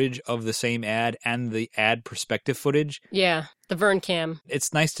behind-the-scenes footage of the same ad and the ad perspective footage. Yeah, the Vern cam.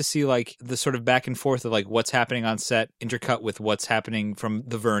 It's nice to see the sort of back and forth of what's happening on set intercut with what's happening from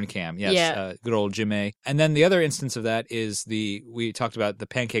the Vern cam. Yes, good old Jim A. And then the other instance of that is we talked about the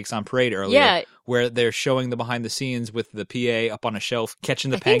Pancakes on Parade earlier, where they're showing the behind-the-scenes with the PA up on a shelf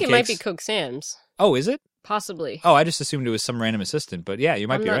catching the pancakes. I think it might be Coke Sam's. Oh, is it? Possibly. Oh, I just assumed it was some random assistant, but yeah, you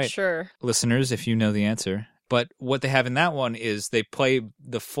might be right. I'm not sure. Listeners, if you know the answer. But what they have in that one is they play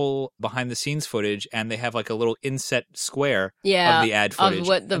the full behind-the-scenes footage, and they have a little inset square of the ad footage. Of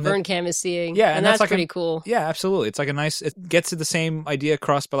what the Vern cam is seeing. Yeah, and that's pretty cool. Yeah, absolutely. It's it gets to the same idea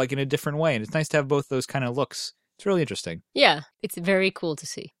across, but in a different way, and it's nice to have both those kind of looks. It's really interesting. Yeah, it's very cool to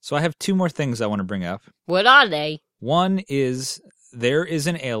see. So I have 2 more things I want to bring up. What are they? One is... there is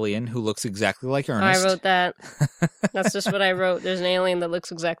an alien who looks exactly like Ernest. I wrote that. That's just what I wrote. There's an alien that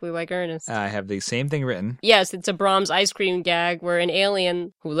looks exactly like Ernest. I have the same thing written. Yes, it's a Brahms ice cream gag where an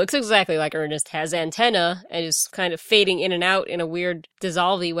alien who looks exactly like Ernest has antenna and is kind of fading in and out in a weird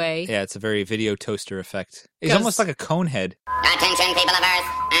dissolvey way. Yeah, it's a very video toaster effect. He's almost like a cone head. Attention, people of Earth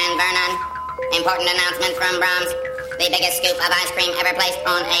and Vernon. Important announcement from Brahms. The biggest scoop of ice cream ever placed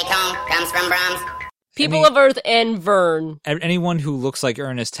on a cone comes from Brahms. People of Earth and Vern. Anyone who looks like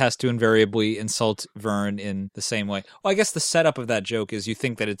Ernest has to invariably insult Vern in the same way. Well, I guess the setup of that joke is you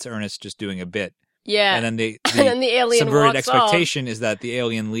think that it's Ernest just doing a bit. Yeah. And then the alien subverted walks expectation off. Is that the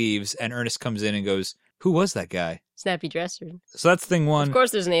alien leaves and Ernest comes in and goes, "Who was that guy?" Snappy dresser. So that's thing one. Of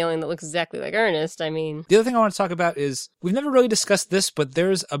course there's an alien that looks exactly like Ernest. I mean... The other thing I want to talk about is, we've never really discussed this, but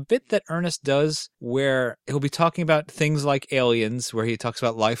there's a bit that Ernest does where he'll be talking about things like aliens, where he talks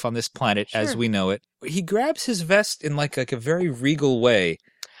about life on this planet as we know it. He grabs his vest in a very regal way.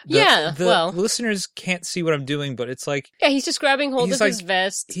 The listeners can't see what I'm doing, but it's like... Yeah, he's just grabbing hold of his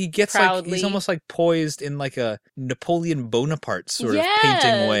vest. He gets proudly. He's almost like poised in like a Napoleon Bonaparte sort of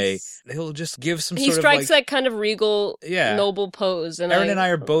painting way. He'll just give some sort of He strikes that kind of regal, noble pose. And Aaron and I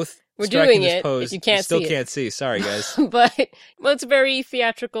are both doing this it. Pose. If you can't still see can't see. Sorry, guys. But it's a very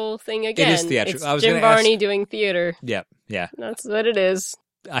theatrical thing again. It is theatrical. It's Jim Varney doing theater. Yeah. That's what it is.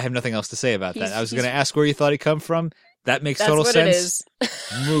 I have nothing else to say about that. I was going to ask where you thought he come from. That makes total sense. It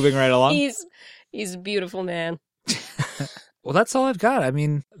is. Moving right along. He's a beautiful man. Well, that's all I've got. I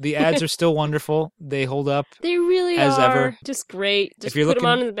mean, the ads are still wonderful. They hold up. They really as are. Ever. Just great. Just if you're put looking,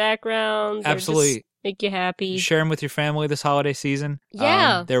 them on in the background. Absolutely. Make you happy. Share them with your family this holiday season.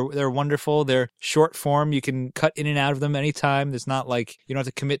 Yeah. They're wonderful. They're short form. You can cut in and out of them anytime. There's not like you don't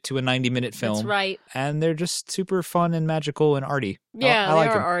have to commit to a 90-minute film. That's right. And they're just super fun and magical and arty. Yeah, I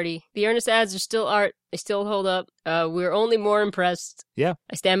like they are them. arty. The Ernest ads are still art. They still hold up. We're only more impressed. Yeah.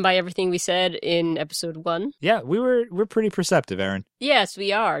 I stand by everything we said in episode 1. Yeah, we're pretty perceptive, Aaron. Yes,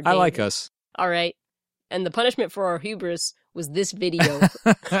 we are. I like us. All right. And the punishment for our hubris was this video.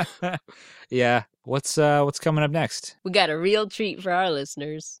 Yeah. What's coming up next? We got a real treat for our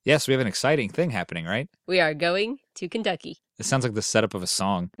listeners. Yes, we have an exciting thing happening, right? We are going to Kentucky. It sounds like the setup of a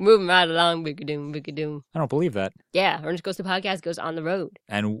song. Moving right along, big-a-doom, big-a-doom. I don't believe that. Yeah, Ernest Goes to Podcast goes on the road.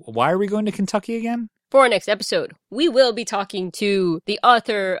 And why are we going to Kentucky again? For our next episode, we will be talking to the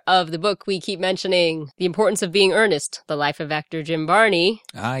author of the book we keep mentioning, The Importance of Being Earnest, The Life of Actor Jim Varney.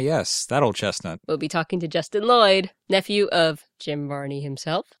 Ah, yes, that old chestnut. We'll be talking to Justin Lloyd, nephew of Jim Varney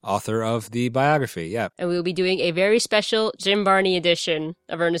himself. Author of the biography, yeah. And we'll be doing a very special Jim Varney edition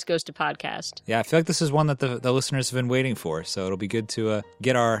of Ernest Goes to Podcast. Yeah, I feel like this is one that the listeners have been waiting for, so it'll be good to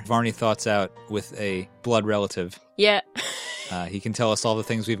get our Varney thoughts out with a blood relative. Yeah. He can tell us all the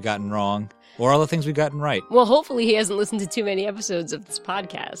things we've gotten wrong. Or all the things we've gotten right. Well, hopefully he hasn't listened to too many episodes of this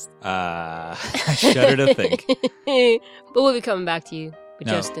podcast. I shudder to think. But we'll be coming back to you with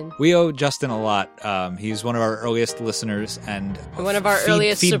Justin. We owe Justin a lot. He's one of our earliest listeners and one of our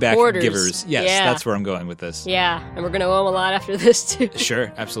earliest feedback supporters. Givers. Yes, that's where I'm going with this. Yeah, and we're going to owe him a lot after this, too.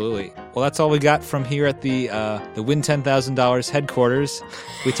 Sure, absolutely. Well, that's all we got from here at the Win $10,000 headquarters.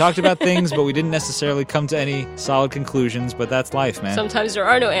 We talked about things, but we didn't necessarily come to any solid conclusions, but that's life, man. Sometimes there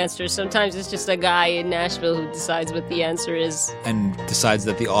are no answers. Sometimes it's just a guy in Nashville who decides what the answer is. And decides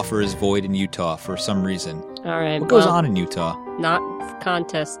that the offer is void in Utah for some reason. All right. What goes on in Utah? Not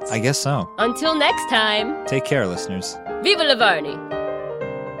contests. I guess so. Until next time. Take care, listeners. Viva la Varney!